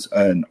designs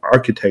and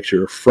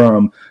architecture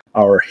from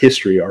our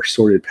history, our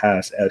sordid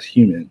past as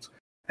humans.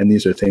 And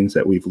these are things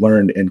that we've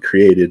learned and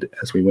created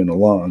as we went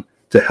along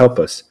to help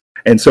us.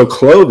 And so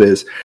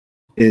Clovis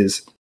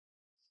is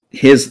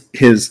his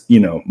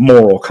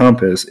moral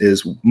compass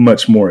is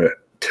much more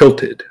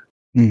tilted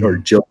or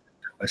jilted,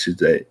 I should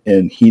say,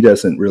 and he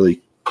doesn't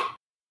really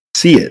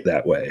see it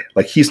that way.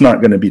 Like he's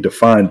not going to be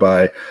defined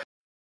by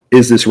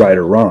is this right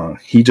or wrong.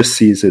 He just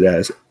sees it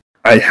as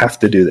I have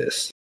to do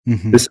this.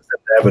 This is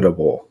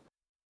inevitable.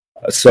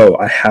 So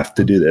I have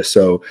to do this.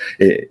 So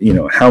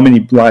how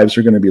many lives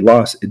are going to be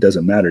lost? It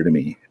doesn't matter to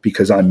me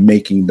because I'm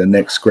making the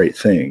next great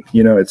thing.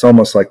 It's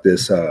almost like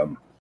this.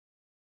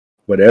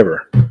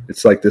 Whatever.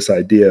 It's like this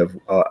idea of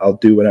I'll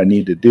do what I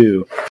need to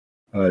do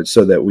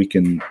so that we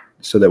can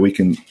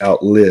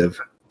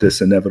outlive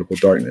this inevitable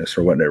darkness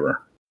or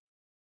whatever.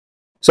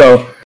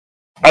 So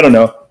I don't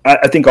know.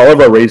 I think all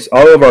of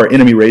our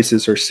enemy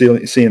races are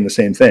seeing the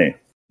same thing.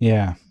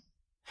 Yeah.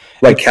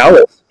 Like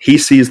Callus, he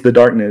sees the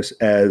darkness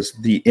as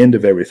the end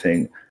of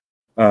everything,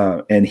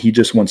 and he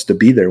just wants to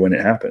be there when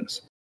it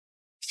happens.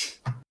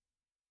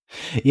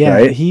 Yeah,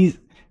 right?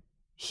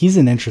 He's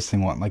an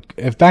interesting one. Like,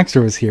 if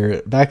Baxter was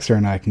here, Baxter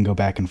and I can go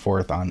back and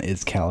forth on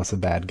is Callus a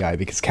bad guy?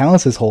 Because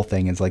Callus's whole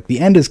thing is like, the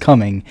end is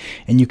coming,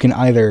 and you can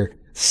either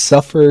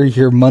suffer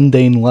your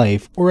mundane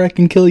life, or I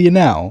can kill you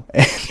now.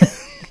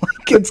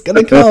 Like, it's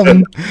gonna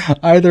come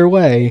either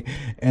way.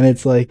 And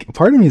it's like,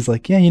 part of me is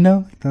like, yeah,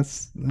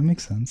 that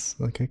makes sense.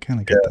 Like, I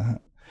kind of get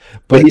that.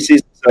 But he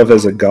sees himself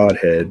as a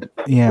godhead,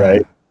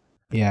 right?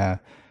 Yeah.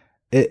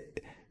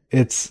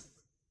 It's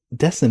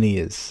Destiny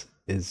is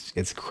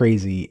it's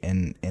crazy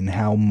in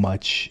how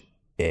much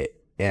it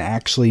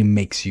actually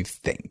makes you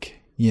think,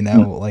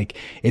 like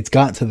it's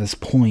got to this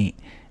point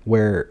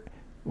where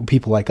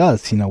people like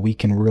us, we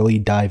can really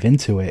dive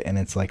into it, and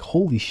it's like,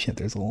 holy shit,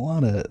 there's a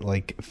lot of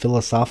like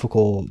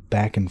philosophical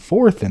back and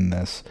forth in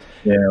this.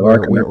 Yeah,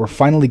 we're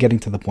finally getting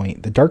to the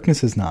point. The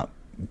darkness is not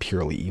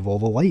purely evil.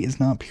 The light is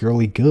not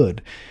purely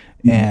good.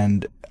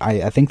 And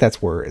I think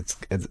that's where it's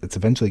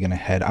eventually going to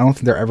head. I don't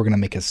think they're ever going to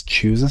make us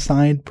choose a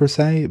side per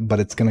se, but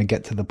it's going to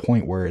get to the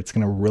point where it's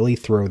going to really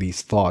throw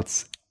these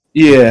thoughts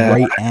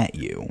right at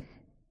you.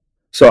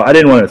 So I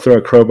didn't want to throw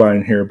a crowbar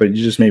in here, but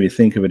you just made me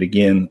think of it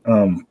again.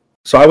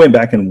 So I went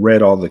back and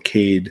read all the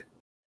Cade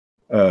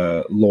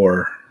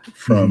lore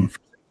from,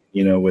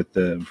 with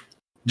the,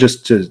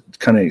 just to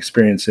kind of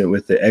experience it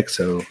with the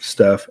Exo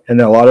stuff. And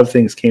a lot of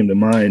things came to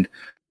mind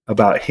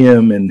about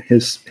him and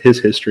his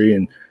history,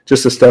 and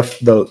just the stuff,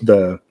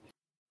 the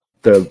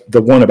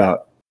one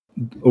about,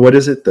 what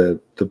is it?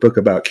 The book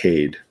about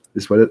Cade.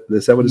 Is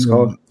that what it's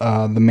called?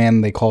 The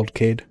Man They Called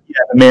Cade. Yeah,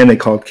 The Man They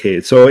Called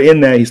Cade. So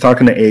in that, he's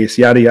talking to Ace,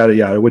 yada yada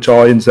yada, which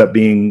all ends up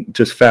being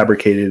just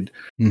fabricated,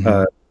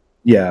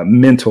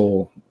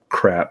 mental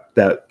crap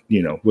that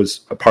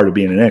was a part of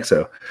being an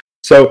Exo.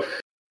 So,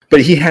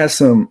 but he has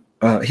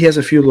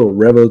a few little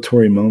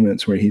revelatory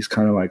moments where he's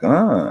kind of like,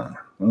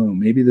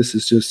 maybe this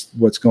is just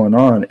what's going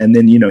on, and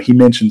then he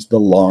mentions the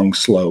long,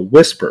 slow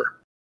whisper,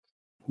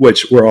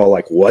 which we're all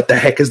like, what the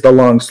heck is the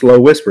long, slow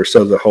whisper?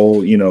 So the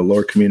whole,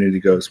 lore community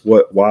goes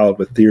wild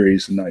with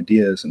theories and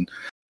ideas. And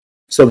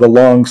so the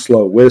long,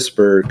 slow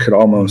whisper could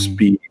almost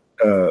be,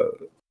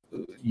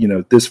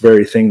 this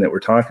very thing that we're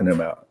talking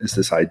about, is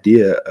this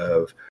idea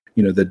of,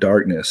 the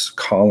darkness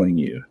calling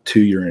you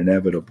to your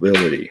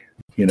inevitability,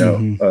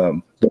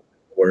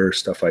 or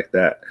stuff like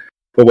that.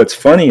 But what's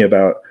funny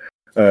about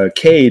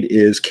Cade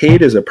is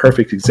a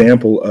perfect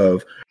example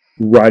of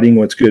writing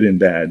what's good and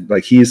bad.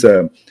 Like he's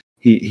a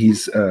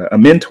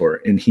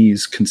mentor, and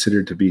he's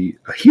considered to be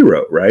a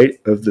hero, right,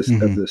 of the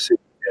city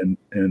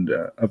and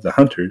of the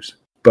hunters.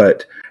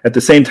 But at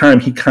the same time,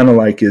 he kind of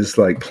is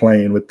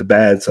playing with the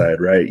bad side,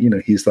 right?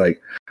 He's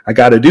like, I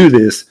got to do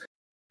this.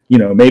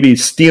 Maybe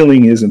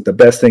stealing isn't the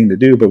best thing to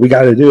do, but we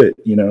got to do it,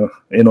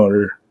 in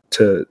order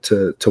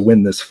to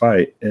win this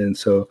fight. And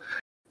so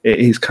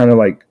he's kind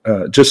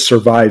of just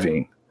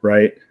surviving,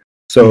 right?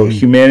 So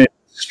humanity's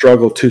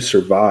struggle to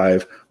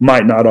survive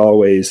might not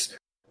always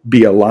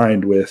be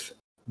aligned with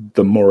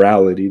the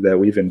morality that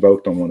we've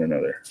invoked on one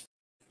another.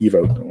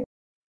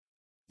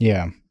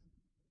 Yeah.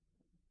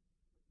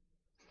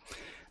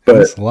 But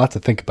that's a lot to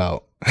think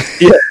about.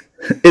 Yeah.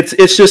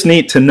 It's just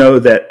neat to know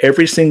that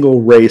every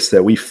single race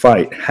that we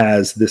fight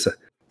has this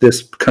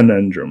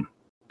conundrum.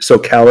 So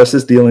Callus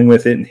is dealing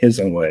with it in his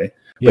own way,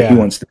 but he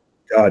wants to be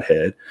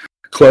Godhead.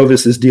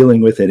 Clovis is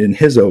dealing with it in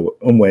his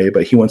own way,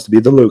 but he wants to be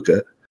the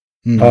Luca.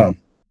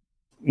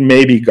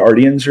 Maybe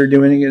Guardians are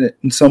doing it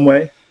in some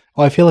way.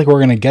 Well, I feel like we're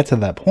going to get to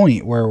that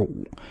point where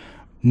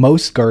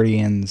most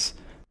Guardians,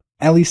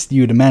 at least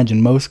you'd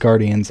imagine, most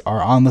Guardians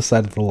are on the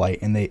side of the light,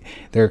 and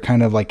they're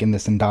kind of in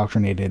this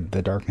indoctrinated,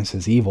 the darkness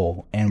is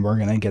evil, and we're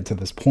going to get to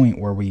this point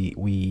where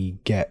we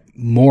get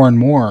more and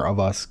more of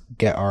us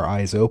get our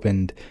eyes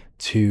opened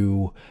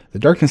to the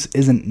darkness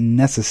isn't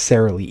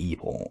necessarily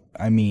evil.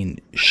 I mean,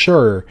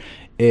 sure,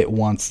 it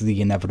wants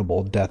the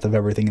inevitable death of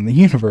everything in the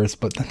universe,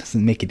 but that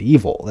doesn't make it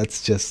evil.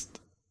 That's just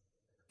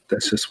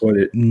what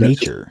it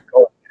nature.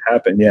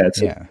 Happen. Yeah,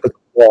 it's a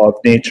law of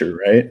nature,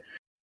 right?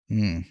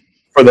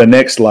 For the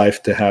next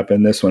life to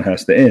happen, this one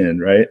has to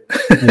end, right?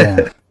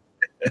 Yeah.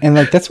 And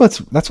that's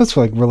what's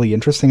really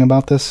interesting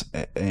about this,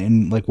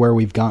 and where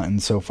we've gotten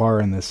so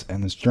far in this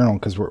journal,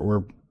 because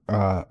we're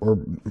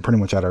pretty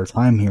much at our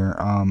time here.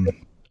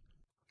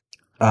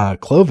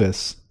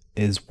 Clovis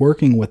is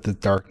working with the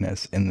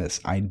darkness in this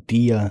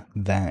idea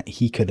that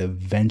he could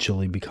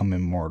eventually become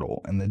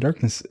immortal, and the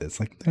darkness is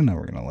they're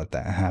never going to let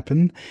that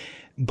happen,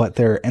 but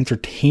they're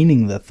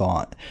entertaining the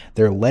thought.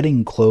 They're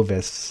letting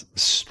Clovis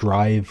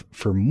strive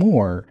for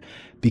more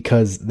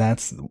because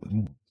that's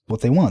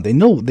what they want. They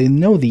know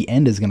the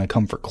end is going to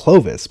come for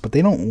Clovis, but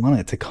they don't want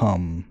it to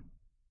come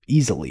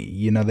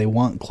easily. They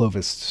want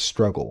Clovis to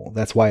struggle.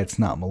 That's why it's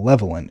not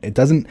malevolent. It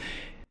doesn't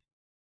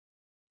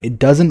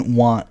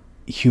want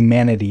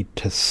humanity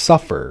to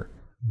suffer,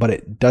 but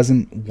it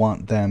doesn't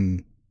want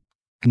them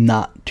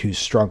not to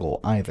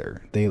struggle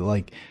either. They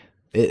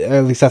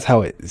at least that's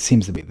how it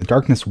seems to be. The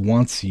darkness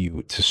wants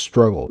you to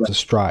struggle, to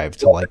strive,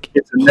 to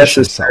push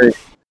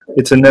yourself.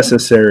 It's a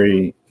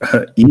necessary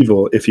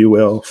evil, if you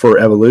will, for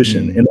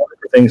evolution. In order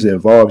for things to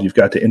evolve, you've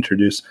got to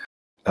introduce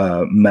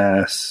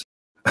mass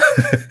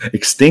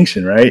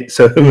extinction, right?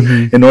 So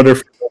in order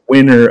for the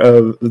winner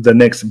of the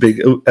next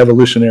big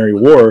evolutionary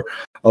war,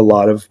 a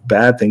lot of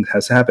bad things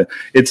has to happen.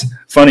 It's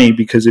funny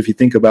because if you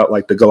think about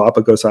the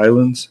Galapagos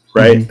Islands,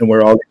 right, and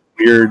where all these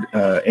weird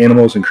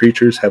animals and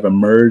creatures have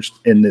emerged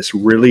in this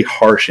really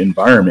harsh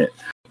environment,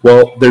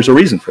 well, there's a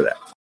reason for that,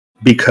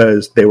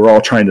 because they were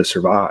all trying to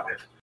survive.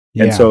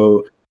 And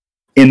so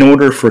in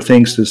order for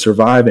things to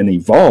survive and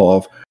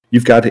evolve,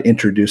 you've got to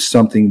introduce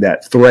something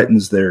that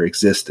threatens their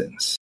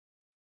existence.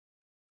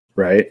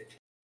 Right?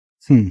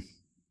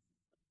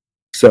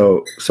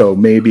 So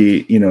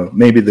maybe,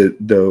 maybe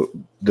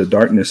the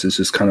darkness is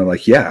just kind of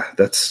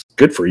that's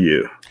good for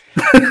you.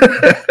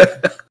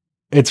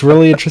 It's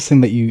really interesting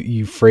that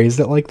you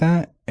phrased it like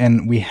that.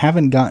 and we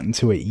haven't gotten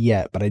to it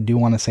yet, but I do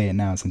want to say it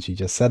now since you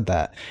just said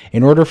that.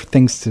 In order for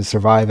things to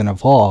survive and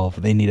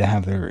evolve, they need to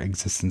have their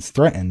existence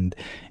threatened.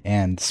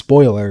 And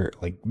spoiler,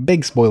 like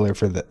big spoiler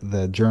for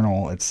the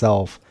journal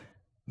itself,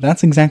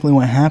 that's exactly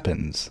what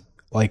happens.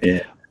 Like,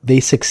 they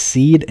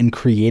succeed in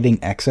creating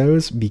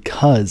exos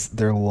because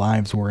their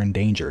lives were in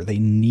danger. They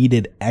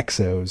needed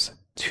exos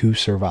to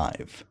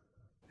survive.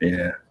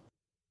 Yeah.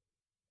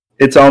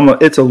 It's a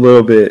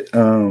little bit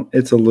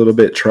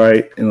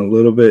trite and a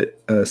little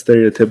bit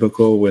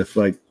stereotypical with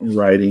like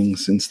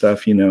writings and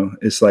stuff, you know.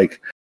 It's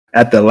like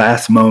at the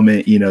last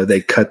moment, you know,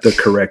 they cut the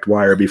correct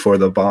wire before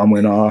the bomb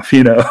went off,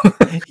 you know.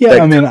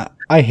 Yeah, I mean,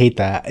 I hate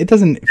that. It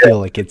doesn't feel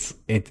like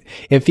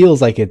it feels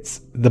like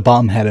it's the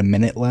bomb had a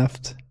minute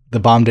left.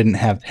 The bomb didn't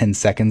have 10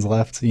 seconds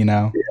left, you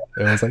know.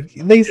 Yeah. It was like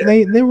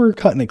they were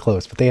cutting it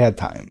close, but they had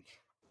time.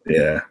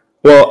 Yeah.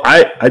 Well,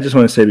 I just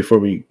want to say before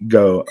we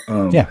go,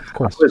 yeah, of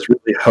course. I was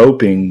really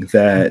hoping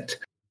that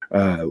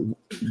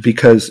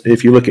because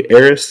if you look at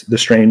Eris, the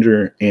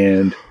Stranger,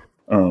 and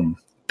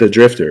the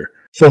Drifter,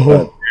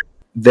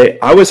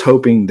 I was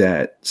hoping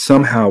that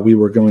somehow we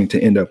were going to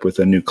end up with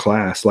a new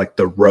class, like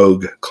the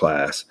Rogue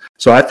class.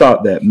 So I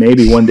thought that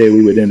maybe one day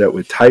we would end up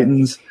with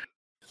Titans,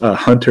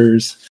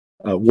 Hunters,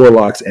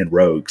 Warlocks, and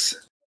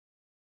Rogues.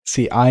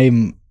 See,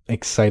 I'm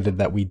excited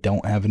that we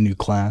don't have a new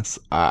class.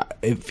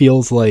 It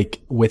feels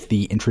like with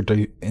the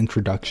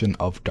introduction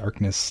of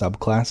Darkness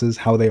subclasses,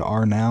 how they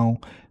are now,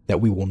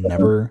 that we will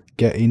never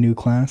get a new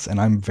class, and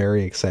I'm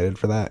very excited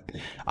for that.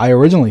 I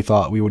originally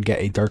thought we would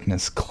get a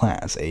Darkness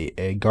class,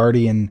 a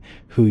Guardian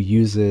who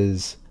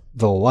uses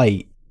the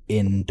light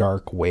in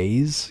dark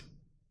ways,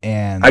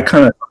 and I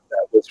kind of thought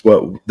that was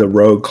what the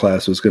Rogue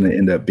class was going to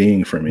end up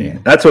being for me. Yeah.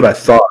 That's what I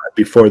thought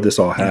before this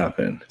all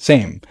happened.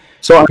 Same.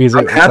 So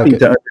I'm happy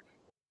to...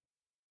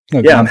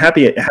 I'm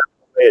happy the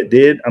way it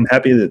did. I'm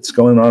happy that it's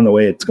going on the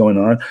way it's going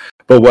on.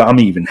 But what I'm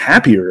even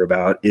happier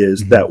about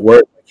is that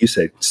word, like you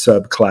said,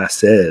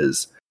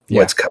 subclasses.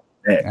 What's coming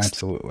next?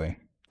 Absolutely.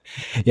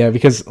 Yeah,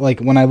 because like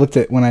when I was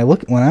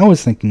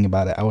thinking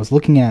about it, I was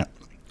looking at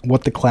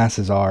what the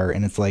classes are,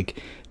 and it's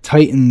like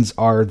Titans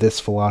are this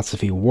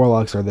philosophy,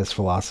 Warlocks are this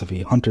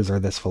philosophy, Hunters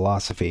are this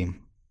philosophy.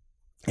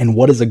 And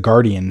what is a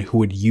Guardian who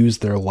would use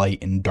their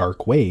light in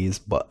dark ways,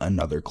 but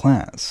another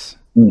class?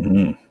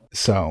 Mm-hmm.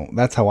 So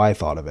that's how I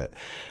thought of it.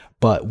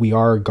 But we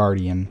are a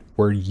Guardian.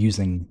 We're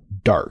using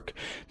dark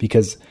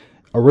because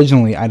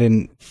originally I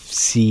didn't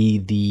see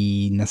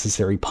the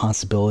necessary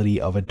possibility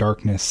of a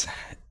Darkness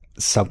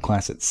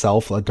subclass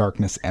itself, a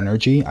Darkness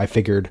energy. I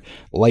figured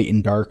light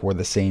and dark were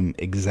the same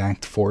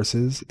exact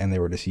forces and they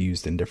were just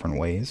used in different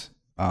ways.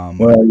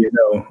 Well, you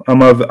know,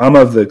 I'm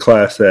of the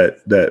class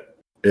that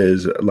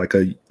is like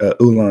a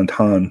Ulan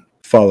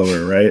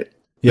follower, right?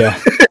 Yeah.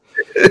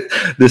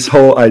 This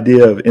whole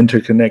idea of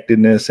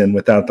interconnectedness, and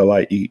without the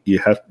light, you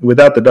have,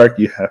 without the dark,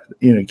 you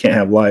can't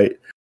have light.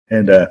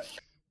 And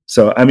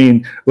so, I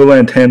mean,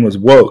 Ulan 10 was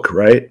woke,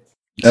 right?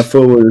 That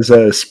fool was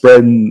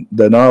spreading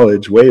the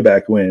knowledge way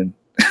back when.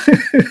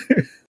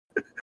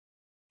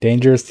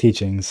 Dangerous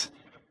teachings.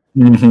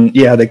 Mm-hmm.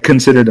 Yeah, they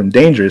considered them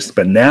dangerous,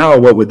 but now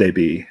what would they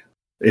be?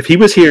 If he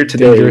was here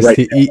today,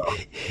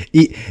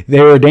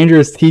 there were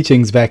dangerous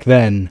teachings back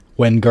then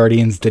when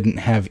Guardians didn't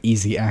have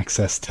easy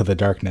access to the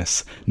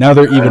darkness. Now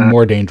they're even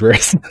more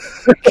dangerous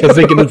because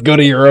they can just go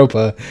to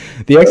Europa.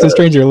 The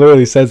Exo-Stranger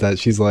literally says that.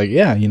 She's like,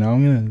 yeah, you know,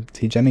 I'm going to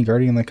teach any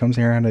Guardian that comes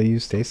here how to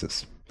use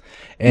stasis.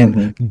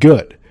 And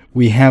good.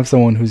 We have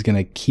someone who's going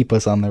to keep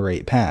us on the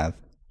right path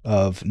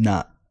of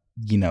not,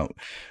 you know,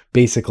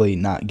 basically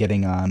not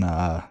getting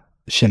on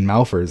Shin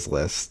Malphur's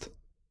list.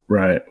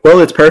 Right.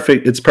 Well, it's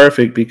perfect. It's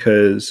perfect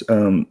because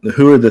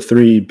who are the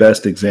three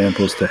best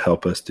examples to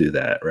help us do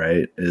that,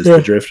 right? Is the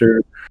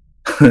Drifter,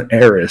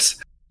 Eris,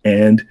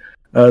 and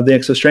the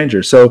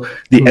Exo-Stranger. So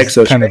the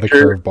Exo-Stranger... kind of the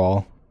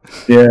curveball.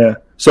 Yeah.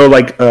 So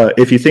like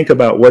if you think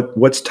about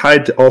what's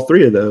tied to all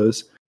three of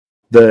those,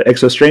 the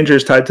Exo-Stranger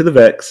is tied to the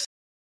Vex,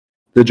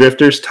 the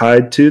Drifter's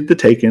tied to the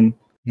Taken,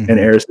 and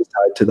Eris is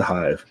tied to the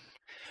Hive.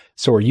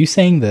 So are you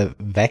saying the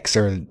Vex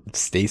are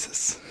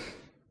stasis?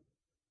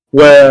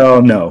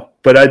 Well, no.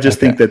 But I just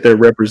think that they're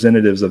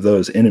representatives of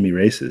those enemy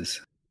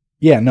races.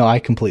 Yeah, no, I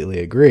completely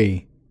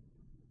agree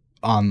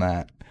on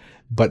that.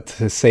 But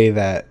to say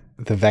that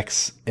the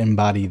Vex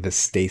embody the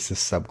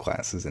stasis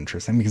subclass is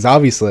interesting because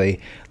obviously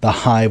the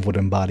Hive would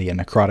embody a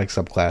necrotic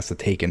subclass, the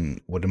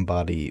Taken would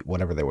embody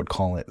whatever they would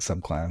call it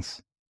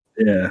subclass.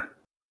 Yeah.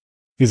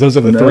 Because those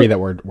are the three that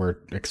we're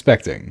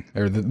expecting,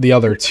 or the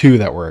other two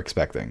that we're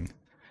expecting.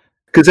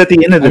 Because at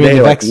the end of the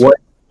day, like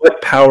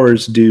what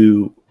powers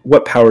do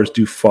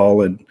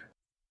Fallen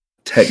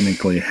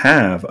technically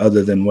have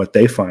other than what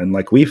they find,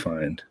 like we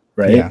find,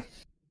 right? Yeah.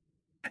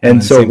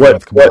 And so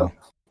what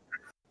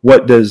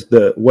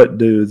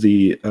do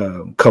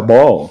the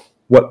Cabal,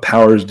 what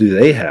powers do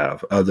they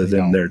have other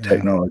than their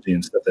technology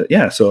and stuff?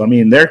 So I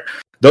mean,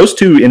 those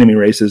two enemy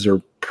races are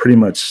pretty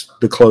much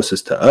the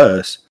closest to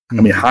us. I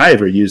mean,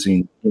 Hive are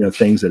using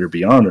things that are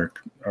beyond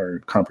our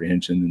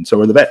comprehension, and so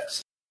are the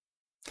Vex.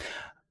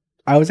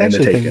 I was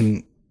actually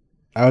thinking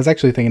I was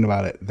actually thinking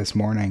about it this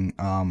morning,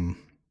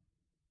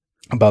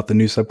 about the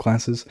new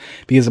subclasses,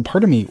 because a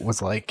part of me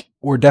was like,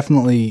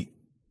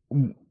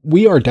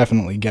 we are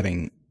definitely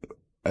getting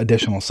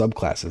additional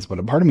subclasses, but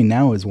a part of me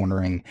now is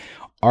wondering,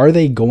 are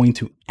they going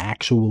to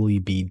actually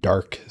be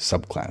dark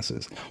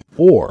subclasses,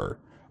 or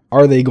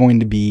are they going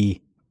to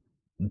be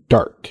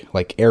dark,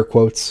 like air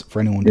quotes for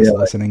anyone just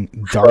listening,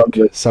 dark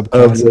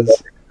subclasses,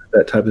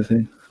 that type of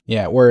thing?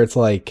 Yeah, where it's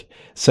like,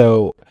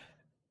 so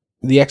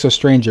the Exo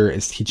Stranger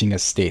is teaching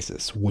us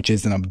Stasis, which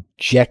is an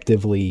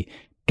objectively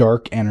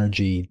dark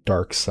energy,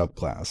 dark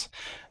subclass.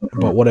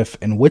 But what if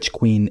in Witch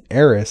Queen,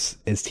 Eris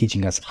is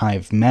teaching us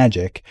Hive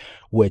Magic,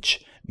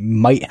 which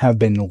might have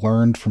been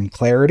learned from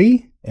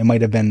Clarity. It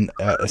might have been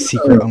a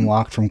secret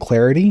unlocked from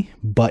Clarity,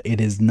 but it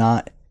is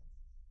not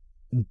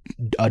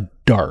a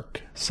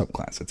dark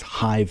subclass. It's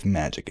Hive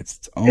Magic. It's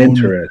its own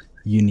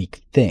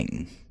unique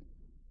thing.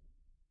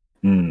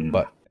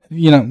 But,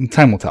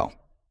 time will tell.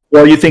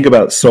 Well, you think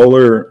about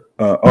Solar,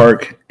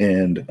 Arc,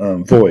 and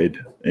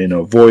Void.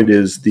 Void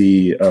is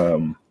the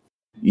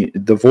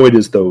Void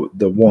is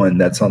the one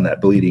that's on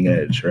that bleeding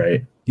edge,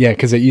 right? Yeah,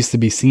 because it used to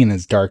be seen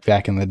as dark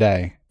back in the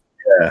day.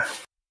 Yeah.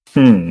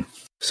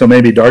 So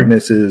maybe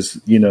darkness is,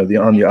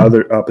 on the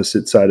other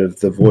opposite side of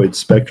the Void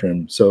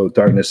spectrum. So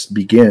darkness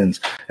begins,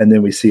 and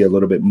then we see a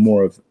little bit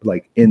more of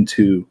like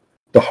into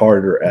the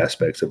harder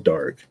aspects of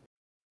dark.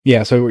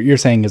 Yeah. So what you're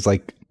saying is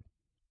like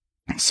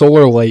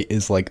solar light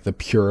is like the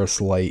purest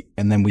light,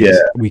 and then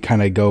we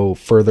kind of go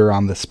further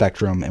on the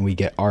spectrum, and we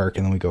get Arc,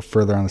 and then we go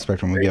further on the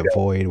spectrum, we get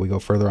Void, we go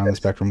further on the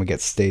spectrum, we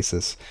get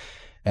Stasis,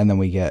 and then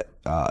we get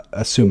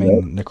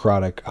assuming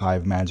necrotic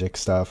Hive Magic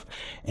stuff,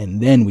 and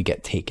then we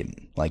get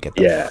Taken, like at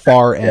the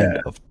far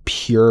end of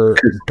pure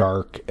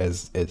dark,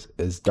 as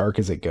dark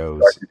as it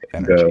goes,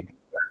 energy.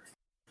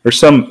 Or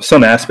some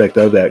aspect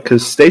of that,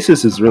 because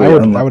Stasis is really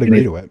I would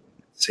agree to it.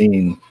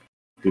 Seen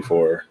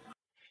before.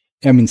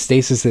 I mean,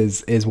 Stasis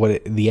is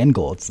what the end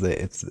goal. It's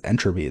the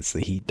entropy. It's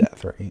the heat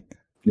death, right?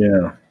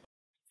 Yeah.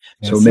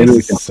 So maybe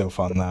it's so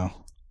fun though.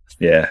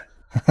 Yeah.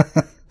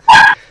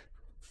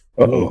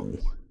 Uh-oh.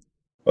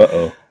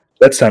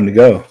 That's time to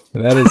go.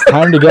 That is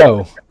time to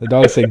go. The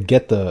dog said,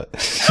 "Get the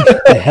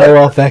hell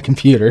off that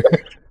computer."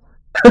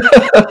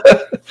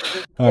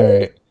 All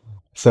right.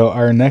 So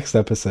our next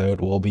episode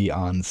will be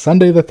on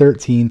Sunday the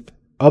 13th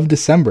of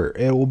December.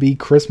 It will be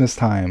Christmas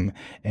time,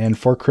 and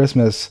for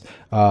Christmas,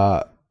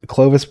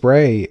 Clovis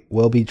Bray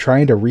will be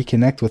trying to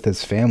reconnect with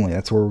his family.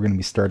 That's where we're going to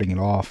be starting it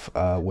off,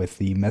 with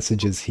the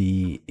messages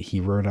he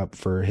wrote up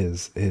for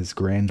his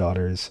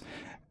granddaughters.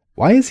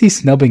 Why is he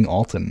snubbing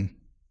Alton?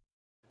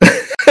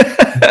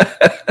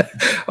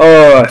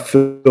 Oh, I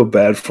feel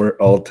bad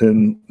for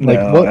Alton.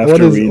 Like,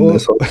 what is reading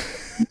this whole...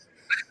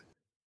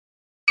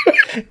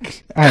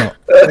 I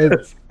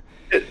don't.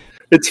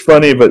 It's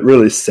funny, but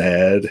really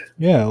sad.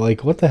 Yeah,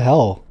 like what the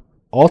hell?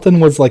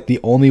 Alton was like the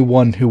only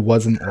one who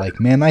wasn't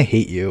like, "Man, I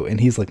hate you," and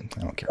he's like,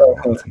 "I don't care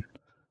about Alton."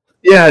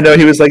 Yeah, no,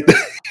 he was like, I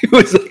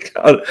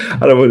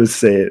don't want to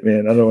say it,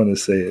 man. I don't want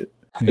to say it.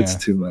 Yeah. It's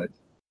too much.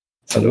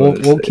 So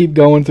we'll keep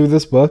going through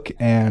this book,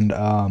 and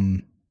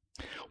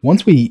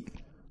once we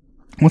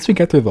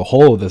get through the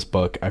whole of this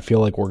book, I feel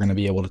like we're going to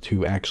be able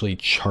to actually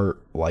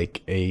chart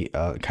like a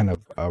kind of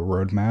a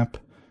roadmap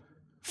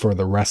for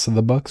the rest of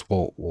the books.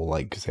 We'll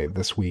like say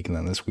this week and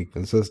then this week,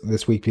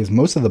 this week, because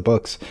most of the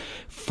books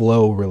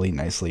flow really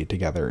nicely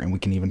together, and we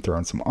can even throw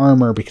in some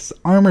armor, because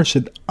armor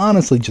should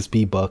honestly just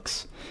be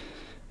books.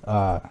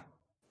 And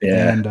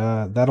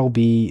that'll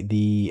be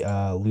the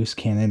loose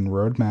cannon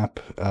roadmap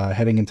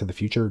heading into the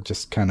future.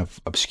 Just kind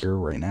of obscure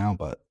right now,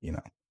 but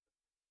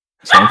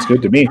sounds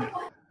good to me.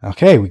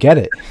 Okay, we get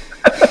it.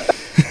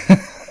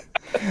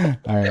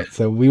 All right,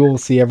 so we will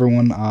see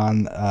everyone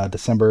on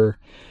December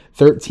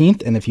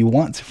 13th, and if you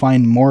want to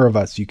find more of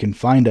us, you can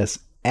find us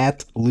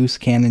at Loose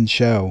Cannon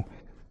Show,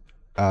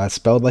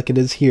 spelled like it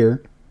is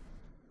here,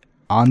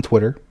 on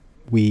Twitter.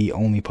 We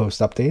only post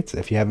updates.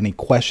 If you have any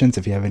questions,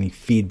 if you have any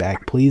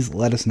feedback, please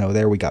let us know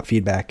there. We got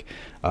feedback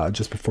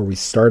just before we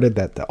started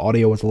that the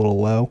audio was a little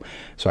low,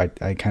 so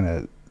I kind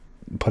of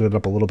put it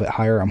up a little bit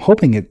higher. I'm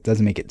hoping it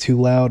doesn't make it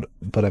too loud,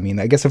 but I mean,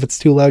 I guess if it's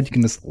too loud, you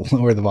can just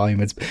lower the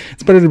volume. It's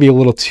better to be a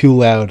little too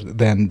loud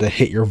than to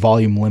hit your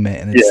volume limit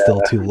and it's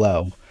still too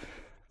low.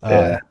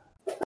 But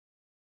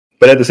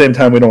at the same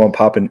time, we don't want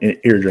popping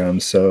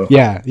eardrums. So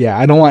yeah,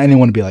 I don't want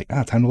anyone to be like,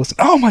 time to listen.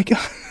 Oh my god.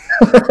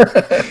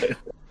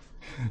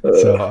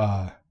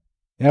 So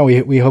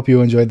we hope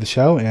you enjoyed the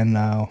show,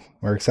 and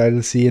we're excited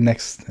to see you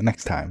next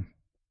time.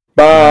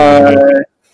 Bye.